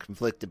feelings are not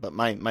conflicted, but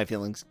my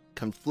feelings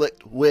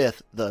conflict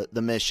with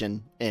the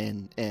mission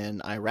in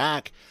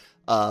Iraq.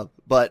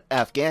 But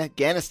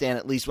Afghanistan,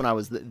 at least when I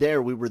was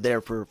there, we were there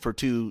for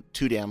too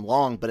damn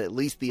long. But at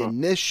least the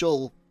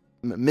initial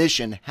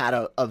mission had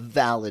a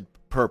valid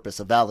purpose,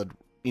 a valid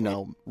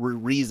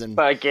reason.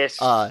 But I guess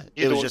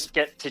it was just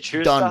get to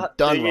choose done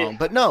wrong.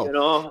 But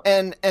no,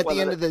 and at the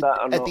end of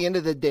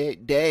the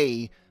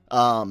day,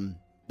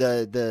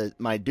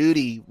 my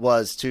duty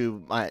was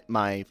to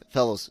my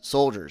fellow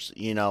soldiers.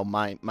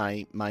 My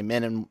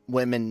men and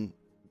women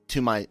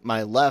to my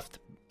left.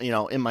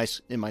 In my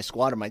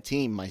squad or my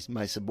team,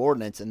 my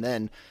subordinates, and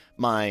then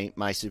my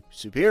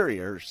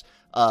superiors,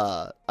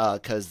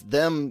 because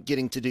them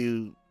getting to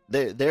do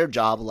their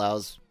job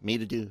allows me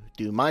to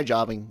do my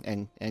job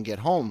and get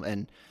home.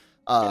 And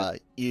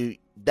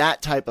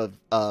that type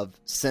of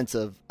sense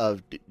of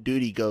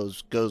duty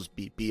goes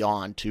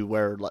beyond to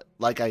where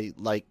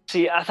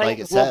See, I think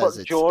like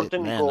Robert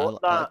Jordan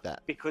got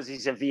that because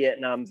he's a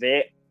Vietnam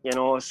vet.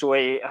 So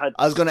he had.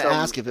 I was going to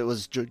ask if it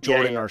was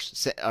Jordan or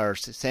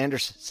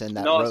Sanderson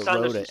that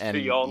wrote it, and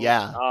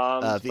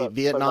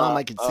Vietnam.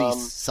 I could see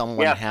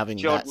someone having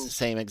Jordan's that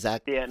same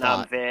exact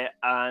Vietnam vet,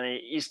 and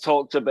he's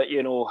talked about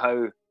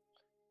how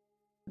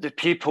the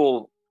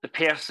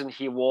person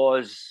he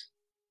was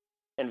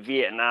in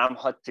Vietnam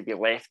had to be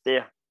left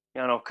there,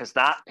 because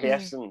that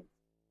person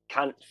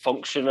can't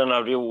function in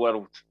a real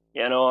world,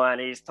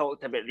 and he's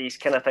talked about these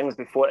kind of things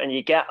before, and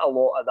you get a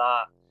lot of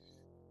that.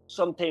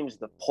 Sometimes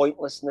the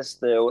pointlessness,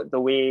 the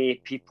way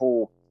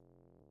people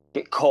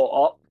get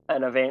caught up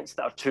in events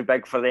that are too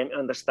big for them to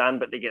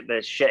understand, but they get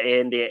the shit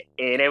end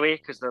anyway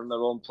because they're in the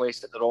wrong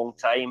place at the wrong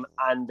time,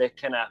 and the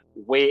kind of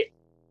weight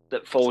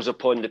that falls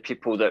upon the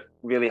people that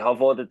really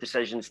have all the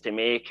decisions to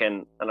make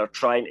and are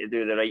trying to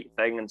do the right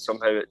thing, and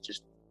somehow it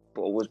just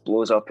always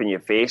blows up in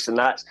your face. And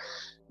that's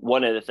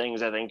one of the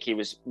things I think he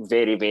was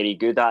very, very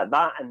good at.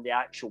 That and the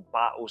actual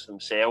battles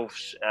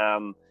themselves.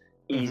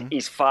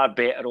 He's far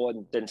better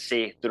on than,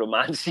 say, the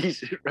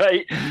romances,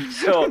 right?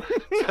 So,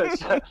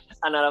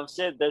 and I've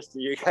said this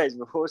to you guys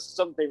before,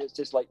 sometimes it's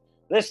just like,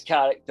 this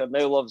character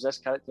now loves this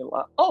character.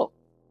 Like, oh,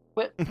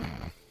 what?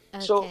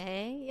 So,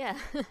 yeah.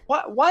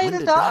 Why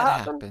did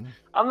that happen?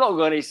 I'm not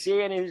going to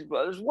say any,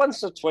 but there's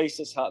once or twice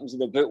this happens in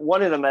the book.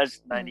 One of them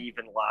is Nynaeve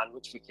and Lan,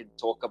 which we can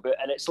talk about,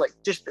 and it's like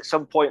just at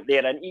some point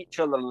there in each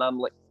other, and I'm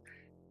like,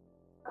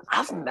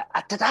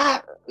 did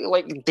I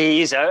like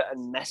days out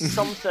and miss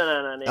something in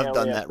an I've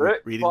done that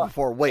book, reading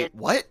before. Wait,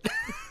 what?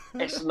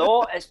 It's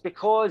not. It's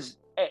because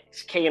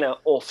it's kind of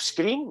off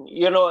screen,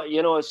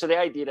 So the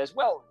idea is,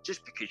 well,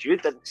 just because you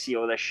didn't see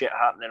all this shit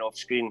happening off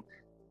screen,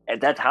 it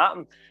did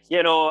happen,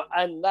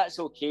 and that's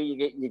okay. You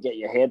get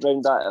your head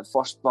around that at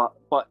first, but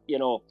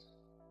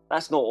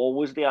that's not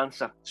always the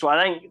answer. So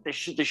I think the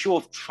show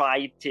have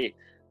tried to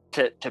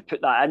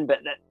put that in, but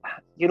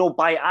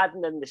by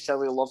adding in the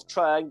silly love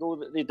triangle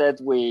that they did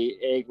with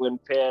Egwene,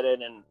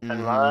 Perrin,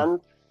 and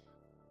Rand,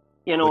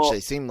 which they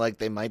seem like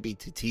they might be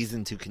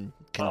teasing to continue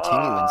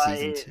in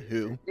season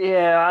 2.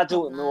 Yeah, I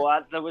don't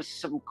know. There was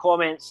some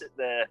comments that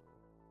the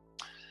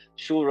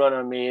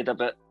showrunner made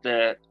about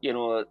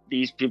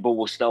these people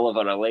will still have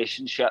a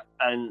relationship,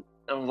 and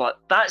I'm like,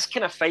 that's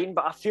kind of fine,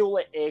 but I feel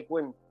like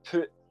Egwene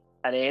put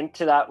an end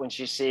to that when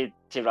she said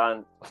to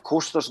Rand, of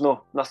course there's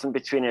nothing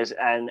between us,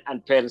 and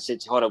Perrin said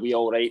to her, are we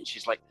all right? And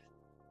she's like,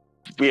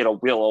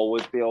 we'll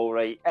always be all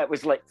right. It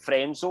was like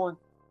friend zone,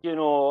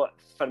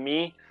 for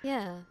me.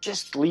 Yeah.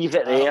 Just leave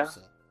it there.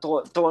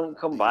 Don't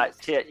come back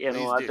to it,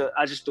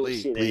 I just don't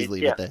see it. Please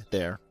leave it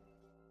there.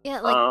 Yeah,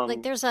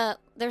 like there's a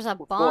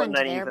bond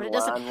there, but it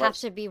doesn't have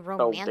to be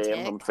romantic.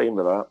 I'm fine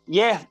with that.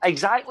 Yeah,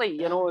 exactly.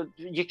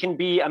 You can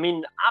be,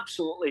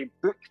 absolutely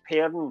book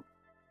Perrin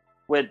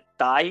would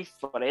die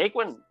for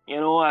Egwene,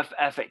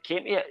 if it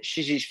came to it.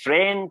 She's his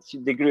friend.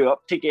 They grew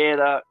up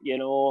together,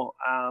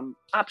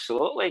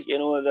 absolutely.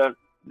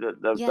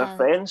 They're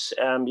friends.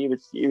 You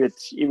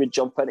would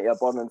jump into a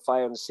burning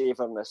fire and save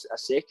her in a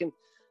second.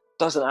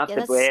 Doesn't have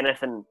to be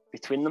anything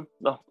between them.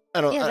 No.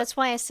 That's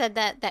why I said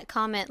that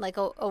comment like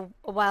a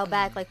while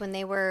back, like when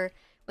they were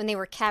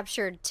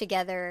captured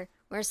together,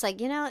 where it's like,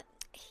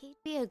 he'd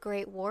be a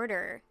great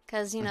warder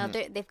because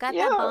they've got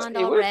that bond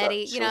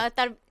already. I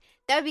thought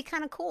that would be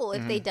kind of cool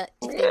if they did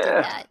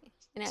that,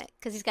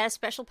 because he's got a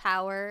special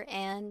power.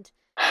 And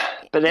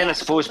but then I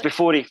suppose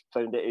before he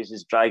found out he was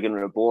his Dragon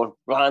Reborn,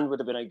 Rand would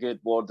have been a good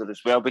warder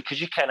as well, because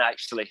you can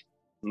actually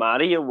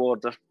marry a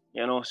warder,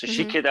 so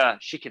she could have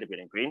been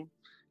a green,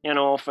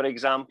 for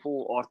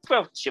example, or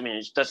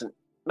it doesn't,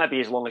 maybe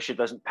as long as she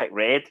doesn't pick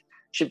red,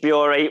 she'd be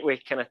all right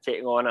with kind of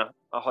taking on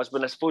a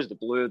husband. I suppose the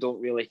blue don't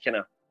really kind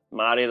of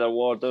marry their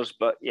warders,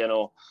 but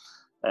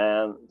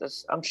I'm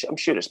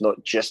sure it's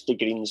not just the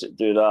Greens that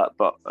do that,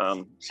 but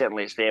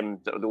certainly it's them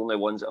that are the only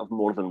ones that have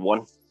more than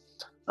one.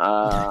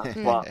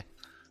 But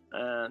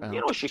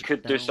she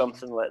could do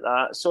something like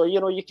that. So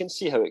you can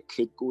see how it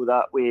could go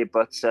that way,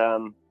 but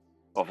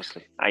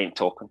obviously I ain't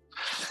talking.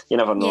 You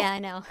never know. Yeah, I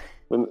know.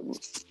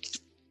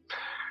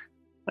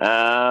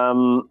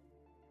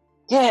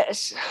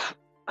 It's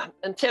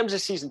in terms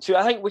of season 2,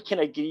 I think we can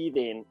agree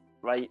then,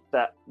 right,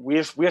 that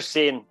we're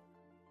saying,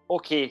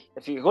 okay,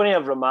 if you're going to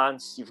have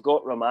romance, you've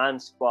got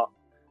romance, but,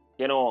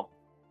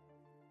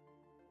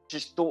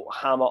 just don't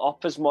ham it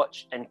up as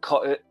much and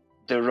cut out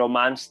the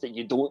romance that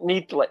you don't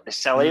need, like the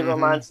silly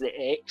romance, the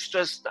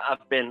extras that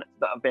have been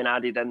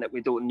added in that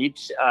we don't need,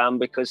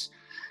 because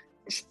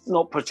it's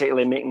not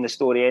particularly making the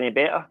story any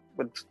better.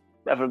 Would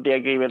everybody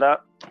agree with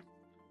that?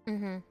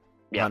 Mm-hmm.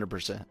 Yeah.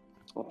 100%.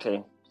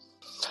 Okay.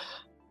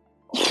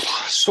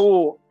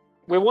 So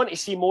we want to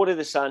see more of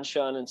the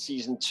Sanshan in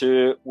season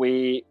 2.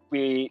 We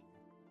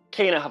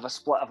kind of have a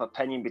split of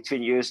opinion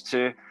between you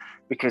two,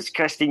 because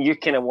Christine, you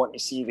kind of want to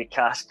see the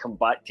cast come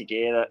back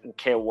together, and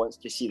Kel wants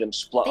to see them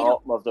split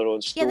up with their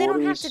own stories. Yeah, they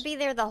don't have to be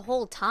there the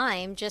whole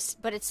time,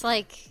 but it's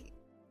like,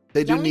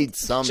 They do need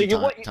some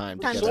time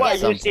together. So what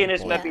you're saying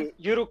is maybe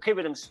you're okay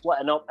with them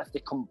splitting up if they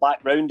come back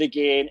round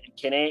again and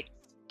connect,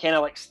 kind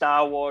of like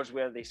Star Wars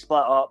where they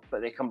split up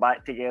but they come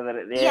back together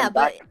at the end,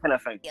 that kind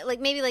of thing. Like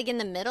maybe like in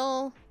the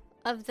middle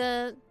of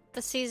the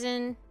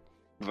season,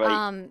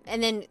 right?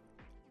 And then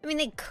I mean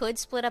they could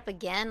split up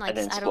again. Like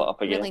I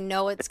don't really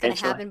know what's going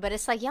to happen, but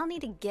it's like y'all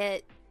need to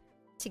get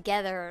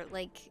together,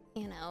 like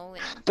you know.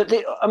 But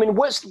I mean,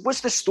 what's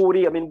the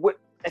story? I mean, what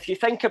if you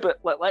think about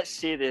like let's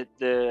say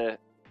the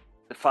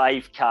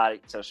 5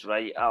 characters,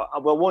 right? I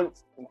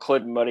won't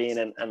include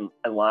Moiraine and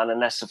Lan in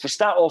this. If we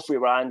start off with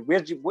Rand,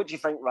 what do you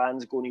think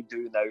Rand's going to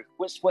do now?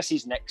 What's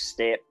his next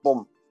step?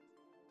 Boom.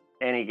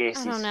 Any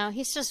guesses? I don't know.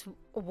 He's just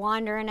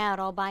wandering out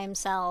all by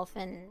himself,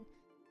 and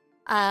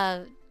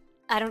I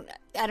don't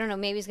know.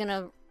 Maybe he's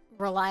gonna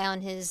rely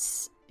on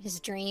his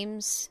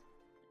dreams,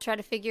 try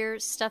to figure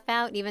stuff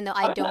out. Even though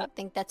I don't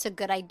think that's a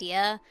good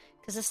idea,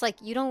 because it's like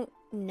you don't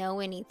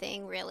know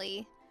anything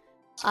really.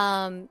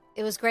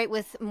 It was great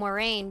with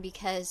Moiraine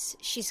because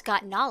she's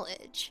got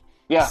knowledge.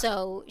 Yeah.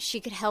 So she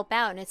could help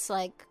out, and it's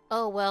like,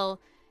 oh well,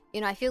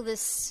 you know, I feel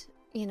this,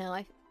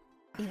 I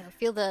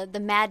feel the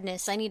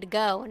madness. I need to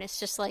go, and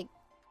it's just like,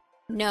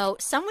 no,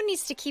 someone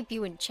needs to keep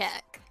you in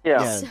check.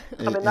 Yeah.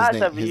 I mean, that's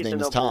a reasonable. His name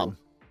is Tom.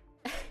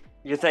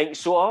 You think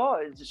so?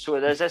 So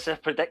is this a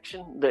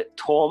prediction that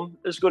Tom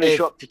is going to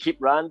show up to keep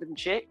Rand in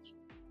check?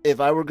 If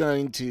I were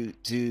going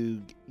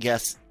to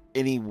guess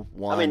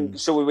anyone, I mean,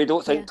 so we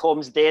don't think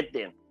Tom's dead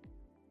then?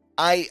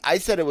 I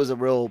said it was a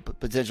real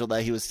potential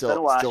that he was still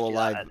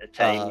alive at the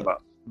time,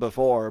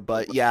 before,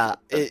 but yeah,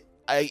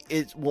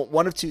 it's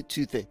one of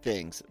two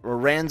things.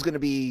 Rand's going to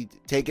be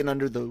taken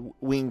under the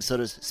wing, so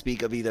to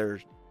speak, of either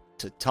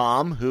to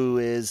Tom, who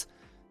is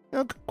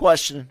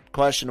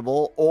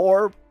questionable,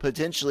 or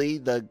potentially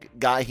the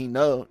guy he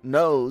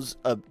knows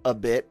a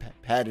bit,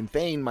 Padan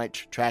Fain, might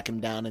track him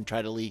down and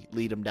try to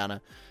lead him down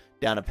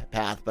a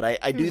path. But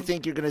I do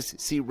think you're going to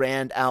see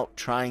Rand out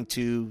trying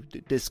to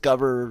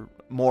discover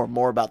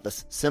more about the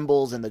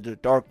symbols and the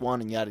Dark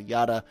One and yada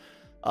yada.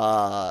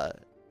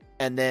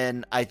 And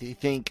then I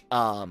think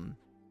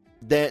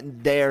then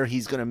there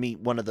he's going to meet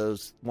one of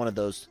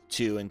those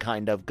two and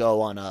kind of go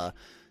on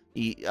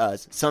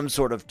some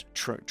sort of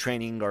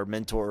training or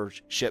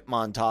mentorship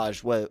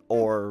montage,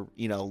 or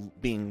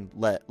being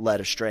led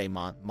astray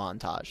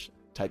montage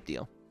type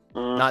deal.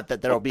 Not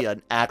that there'll be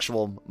an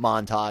actual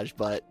montage,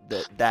 but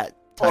that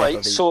type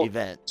of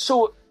event.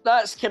 So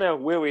that's kind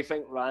of where we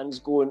think Rand's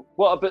going.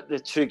 What about the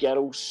two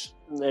girls,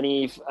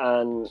 Nynaeve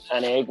and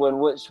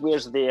Egwene?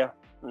 Where's their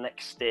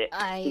next step?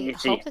 I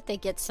hope that they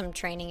get some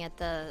training at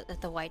the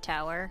White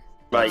Tower.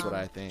 Right. That's what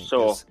I think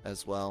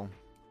as well.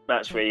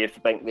 That's where you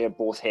think they're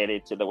both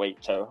headed to the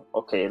White Tower.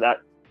 Okay,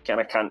 that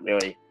kind of can't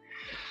really.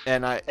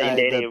 And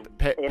anything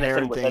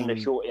within thing, the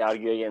show to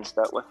argue against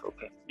that with.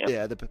 Okay.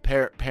 Yeah, the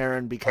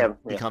Perrin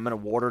becoming a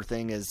warder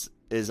thing is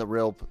a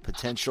real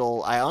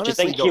potential. I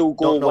honestly don't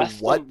know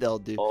what they'll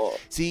do. Oh.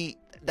 See,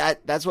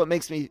 that's what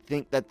makes me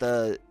think that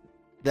the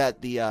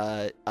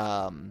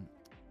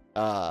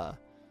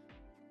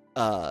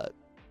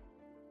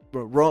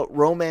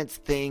romance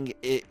thing,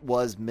 it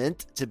was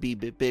meant to be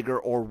bigger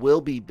or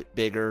will be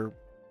bigger,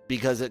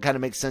 because it kind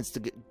of makes sense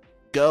to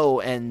go,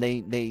 and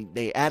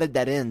they added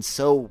that in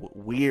so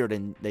weird,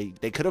 and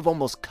they could have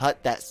almost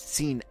cut that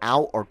scene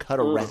out or cut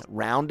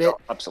around it,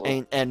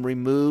 and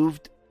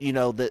removed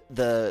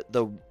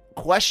the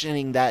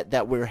questioning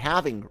that we're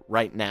having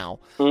right now.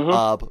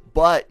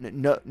 But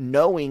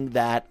knowing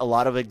that a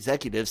lot of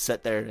executives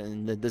sat there,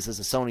 and this is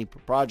a Sony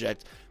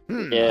project,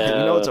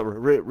 it's a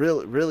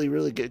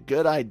really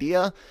good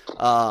idea.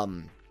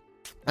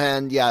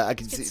 And yeah, I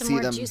can see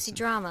them juicy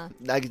drama.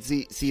 I can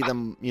see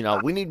them.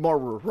 We need more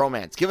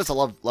romance. Give us a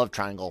love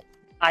triangle.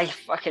 I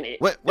fucking hate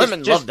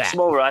women love that.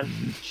 Small run.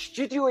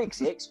 Studio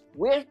execs,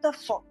 where the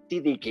fuck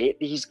did they get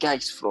these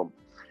guys from?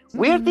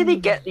 Where did they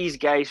get these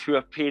guys who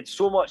have paid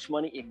so much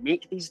money to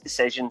make these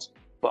decisions,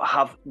 but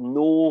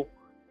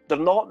they're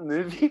not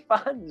movie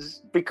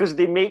fans because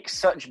they make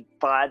such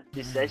bad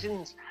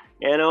decisions?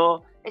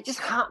 It just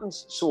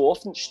happens so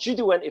often.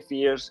 Studio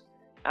interferes.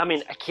 I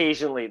mean,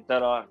 occasionally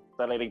there are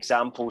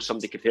examples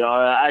somebody could feel,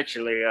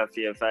 actually,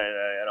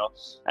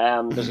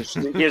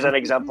 here's an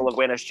example of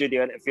when a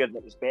studio interfered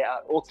that was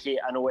better. Okay,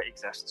 I know it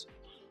exists.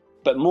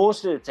 But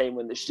most of the time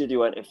when the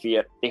studio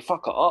interfere, they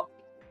fuck it up.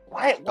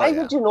 Why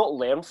would you not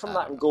learn from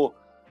that and go,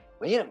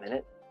 wait a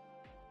minute,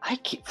 I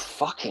keep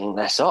fucking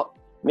this up.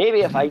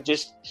 Maybe if I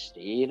just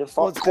stay the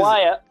fuck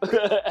quiet.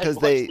 Because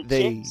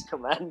they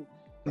come in.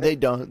 They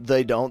don't.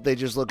 They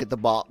just look at the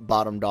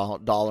bottom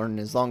dollar, and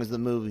as long as the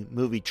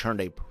movie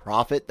turned a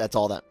profit, that's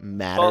all that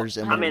matters.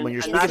 Well, when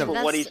you're speaking that's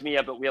what worries me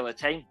about Wheel of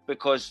Time,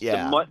 because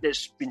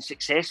it's been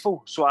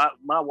successful. So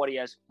my worry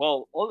is,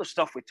 well, all the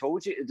stuff we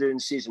told you to do in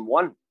season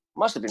 1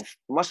 must have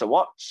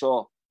worked.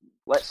 So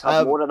let's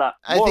have more of that.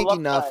 I think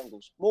enough.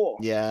 More.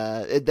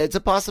 Yeah, that's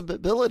a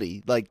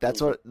possibility. Like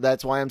that's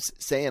why I'm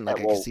saying, like,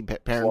 I can see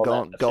Perrin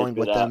going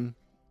with them.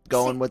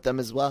 With them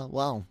as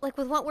well. Like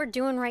with what we're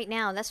doing right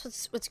now, that's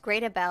what's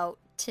great about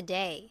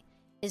today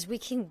is we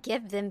can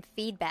give them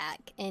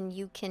feedback, and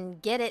you can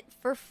get it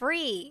for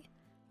free.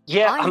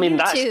 Yeah, on I mean,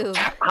 YouTube.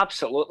 that's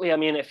absolutely. I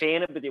mean, if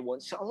anybody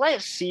wants to,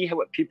 let's see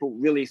what people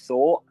really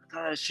thought.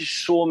 There's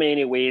just so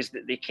many ways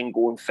that they can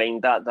go and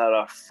find that. There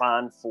are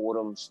fan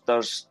forums,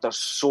 there's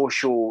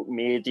social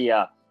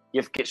media.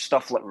 You've got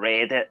stuff like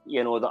Reddit,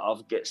 that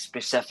I've got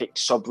specific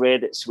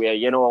subreddits where,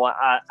 like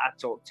I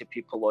talk to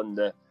people on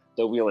the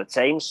Wheel of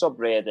Time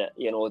subreddit,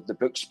 the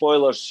book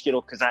spoilers,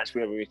 because that's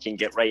where we can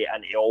get right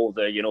into all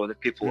the, the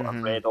people that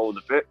have read all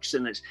the books.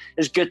 And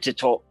it's good to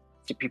talk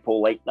to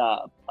people like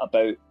that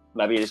about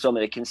maybe some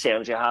of the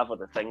concerns you have or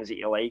the things that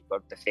you like,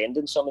 or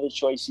defending some of the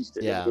choices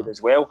that they did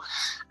as well.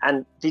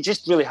 And they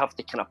just really have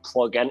to kind of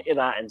plug into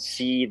that and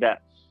see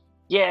that,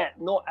 yeah,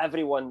 not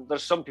everyone.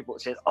 There's some people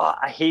that say, "Oh,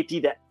 I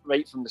hated it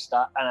right from the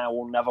start, and I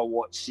will never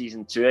watch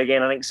season 2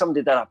 again." I think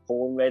somebody did a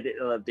poll on Reddit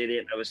the other day,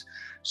 and it was,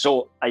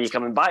 "So, are you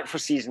coming back for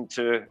season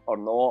 2 or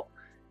not?"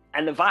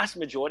 And the vast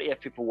majority of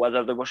people,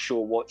 whether they were show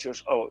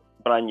watchers or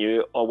brand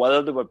new, or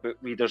whether they were book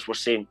readers, were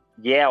saying,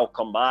 "Yeah, I'll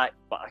come back,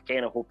 but I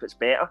kind of hope it's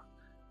better."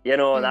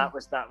 That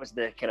was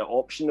the kind of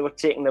option they were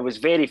taking. There was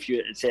very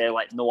few that say,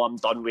 like, "No, I'm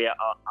done with it.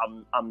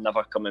 I'm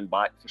never coming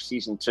back for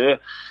season 2."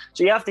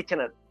 So you have to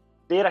kind of.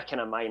 They're a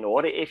kind of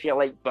minority, if you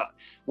like, but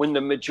when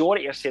the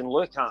majority are saying,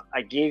 "Look,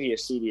 I gave you a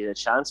series a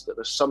chance, but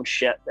there's some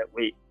shit that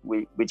we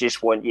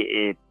just want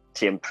you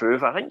to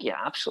improve," I think you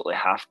absolutely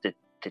have to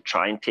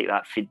try and take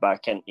that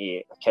feedback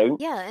into account.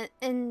 Yeah,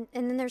 and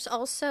then there's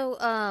also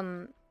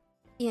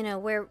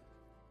where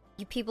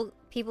you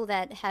people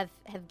that have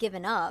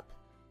given up,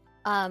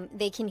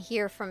 they can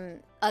hear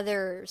from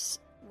others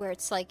where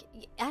it's like,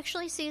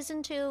 actually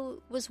season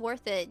 2 was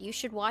worth it, you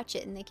should watch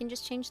it, and they can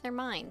just change their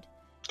mind.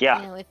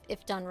 Yeah,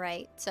 if done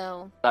right.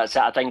 So that's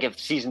it. I think if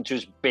season 2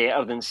 is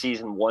better than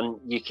season 1,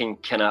 you can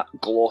kind of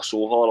gloss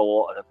over a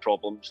lot of the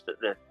problems that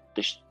the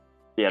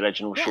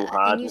original show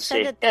had. And you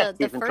said that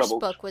the first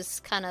book was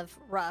kind of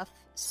rough,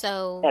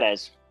 so it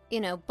is.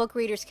 Book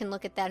readers can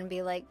look at that and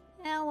be like,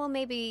 well,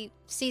 maybe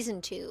season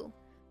 2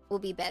 will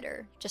be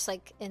better, just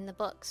like in the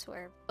books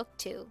where book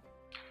 2.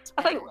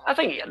 I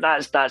think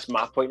that's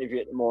my point of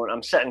view at the moment.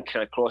 I'm sitting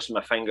kind of crossing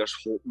my fingers,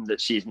 hoping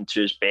that season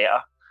 2 is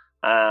better.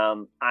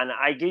 And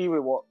I agree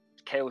with what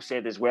Kyle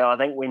said as well. I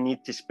think we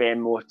need to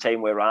spend more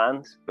time with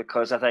Rand,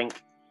 because I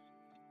think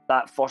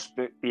that first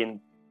book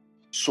being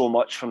so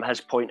much from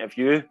his point of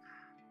view,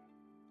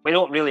 we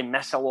don't really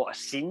miss a lot of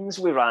scenes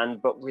with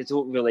Rand, but we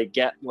don't really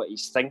get what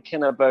he's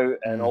thinking about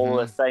and all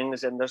the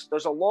things. And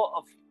there's a lot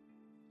of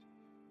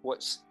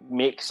what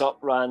makes up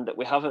Rand that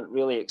we haven't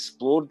really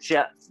explored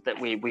yet that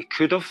we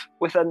could have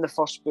within the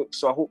first book.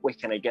 So I hope we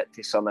kind of get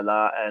to some of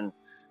that and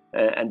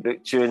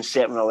book 2 and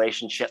certain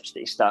relationships that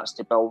he starts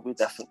to build with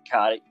different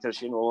characters.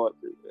 I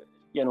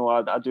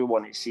do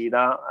want to see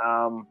that,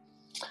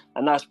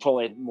 and that's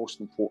probably the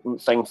most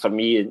important thing for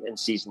me in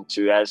season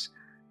 2 is,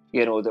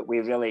 that we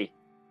really,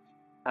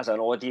 as an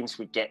audience,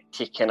 we get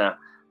to kind of,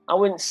 I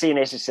wouldn't say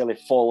necessarily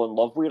fall in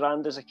love with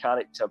Rand as a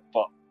character,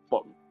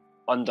 but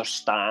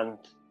understand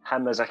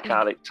him as a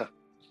character,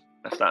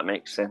 if that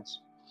makes sense.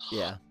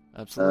 Yeah,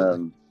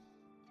 absolutely.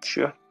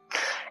 Sure.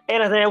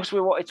 Anything else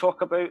we want to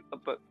talk about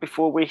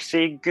before we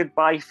say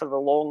goodbye for the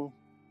long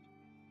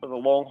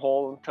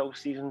haul until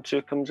season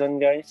 2 comes in,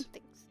 guys?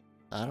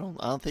 I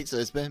don't think so.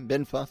 It's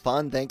been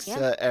fun. Thanks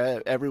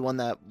to everyone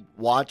that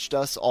watched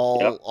us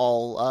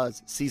all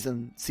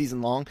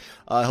season long.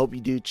 I hope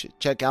you do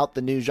check out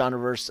the new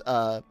Genreverse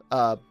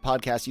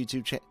podcast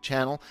YouTube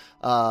channel.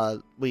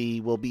 We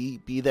will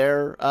be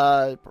there.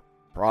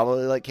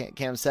 Probably, like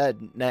Cam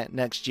said,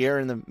 next year.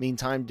 In the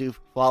meantime, do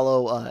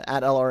follow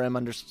at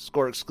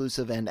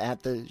LRM_exclusive and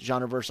at the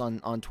Genreverse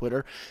on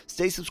Twitter.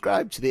 Stay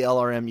subscribed to the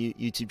LRM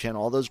YouTube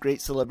channel. All those great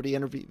celebrity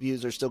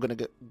interviews are still going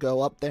to go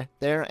up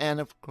there.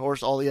 And, of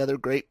course, all the other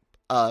great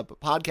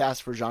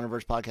podcasts for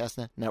Genreverse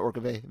Podcast Network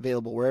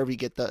available wherever you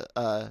get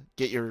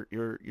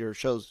your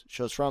shows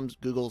from.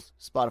 Google,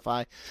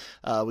 Spotify.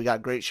 We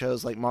got great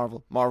shows like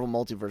Marvel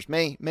Multiverse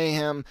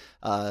Mayhem.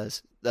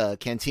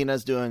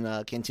 Cantina's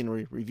doing Cantina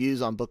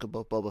reviews on Book of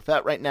Boba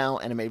Fett right now.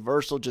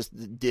 Animeversal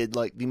just did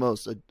like the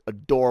most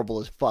adorable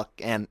as fuck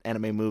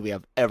anime movie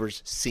I've ever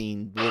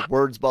seen.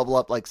 Words bubble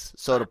up like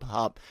soda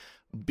pop.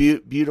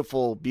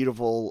 Beautiful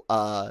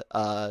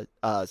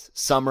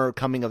summer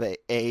coming of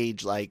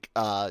age, like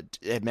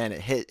man,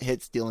 it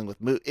hits dealing with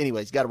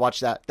anyways, you got to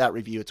watch that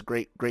review. It's a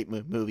great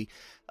movie.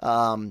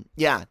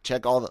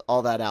 Check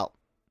all that out.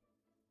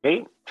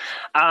 Great.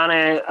 And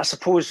I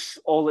suppose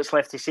all that's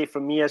left to say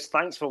from me is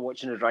thanks for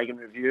watching the Dragon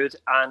Reviewed,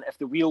 and if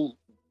the wheel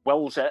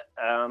wills it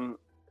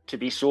to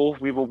be so,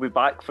 we will be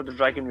back for the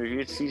Dragon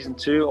Reviewed season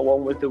 2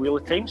 along with the Wheel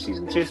of Time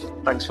season 2.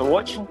 Thanks for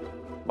watching.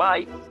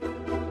 Bye.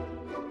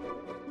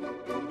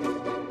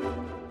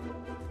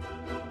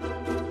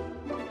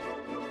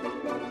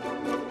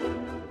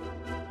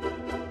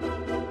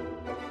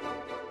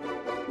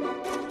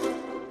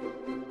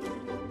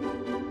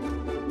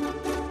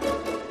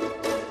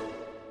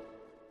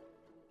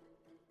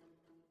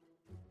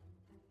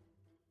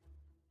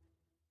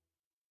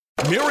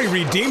 Mary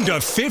redeemed a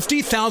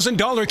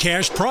 $50,000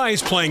 cash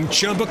prize playing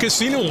Chumba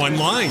Casino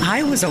online.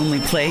 I was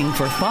only playing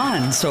for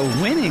fun, so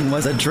winning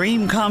was a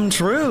dream come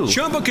true.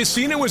 Chumba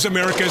Casino is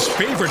America's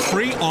favorite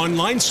free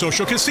online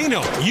social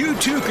casino. You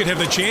too could have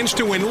the chance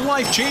to win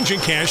life-changing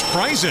cash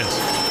prizes.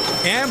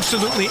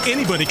 Absolutely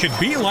anybody could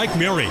be like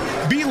Mary.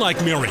 Be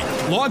like Mary.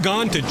 Log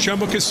on to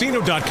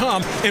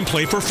ChumbaCasino.com and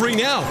play for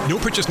free now. No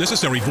purchase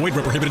necessary. Void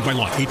where prohibited by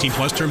law. 18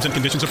 plus terms and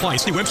conditions apply.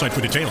 See website for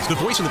details. The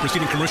voice in the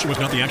preceding commercial was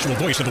not the actual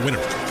voice of the winner.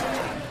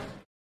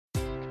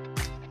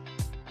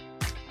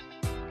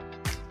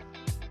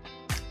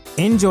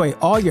 Enjoy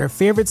all your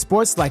favorite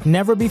sports like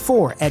never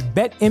before at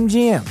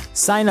BetMGM.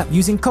 Sign up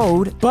using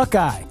code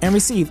Buckeye and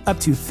receive up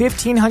to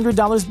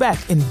 $1,500 back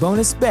in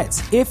bonus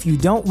bets if you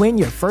don't win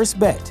your first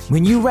bet.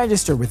 When you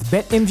register with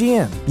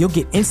BetMGM, you'll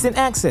get instant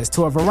access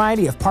to a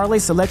variety of parlay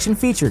selection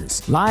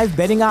features, live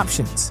betting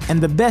options,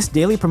 and the best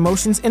daily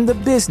promotions in the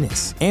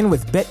business. And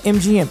with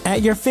BetMGM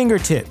at your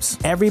fingertips,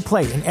 every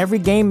play and every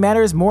game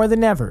matters more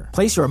than ever.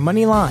 Place your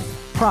money line,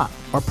 prop,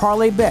 or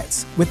parlay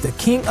bets with the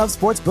king of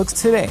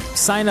sportsbooks today.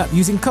 Sign up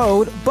using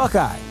code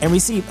Buckeye and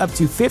receive up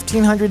to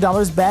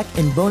 $1,500 back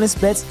in bonus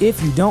bets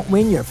if you don't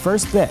win your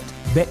first bet.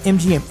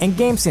 BetMGM and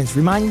GameSense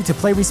remind you to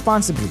play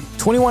responsibly.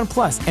 21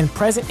 plus and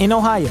present in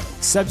Ohio,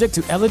 subject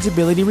to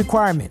eligibility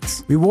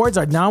requirements. Rewards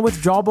are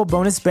non-withdrawable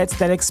bonus bets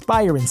that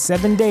expire in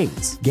 7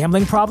 days.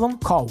 Gambling problem?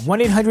 Call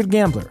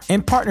 1-800-GAMBLER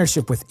in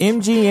partnership with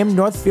MGM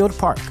Northfield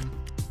Park.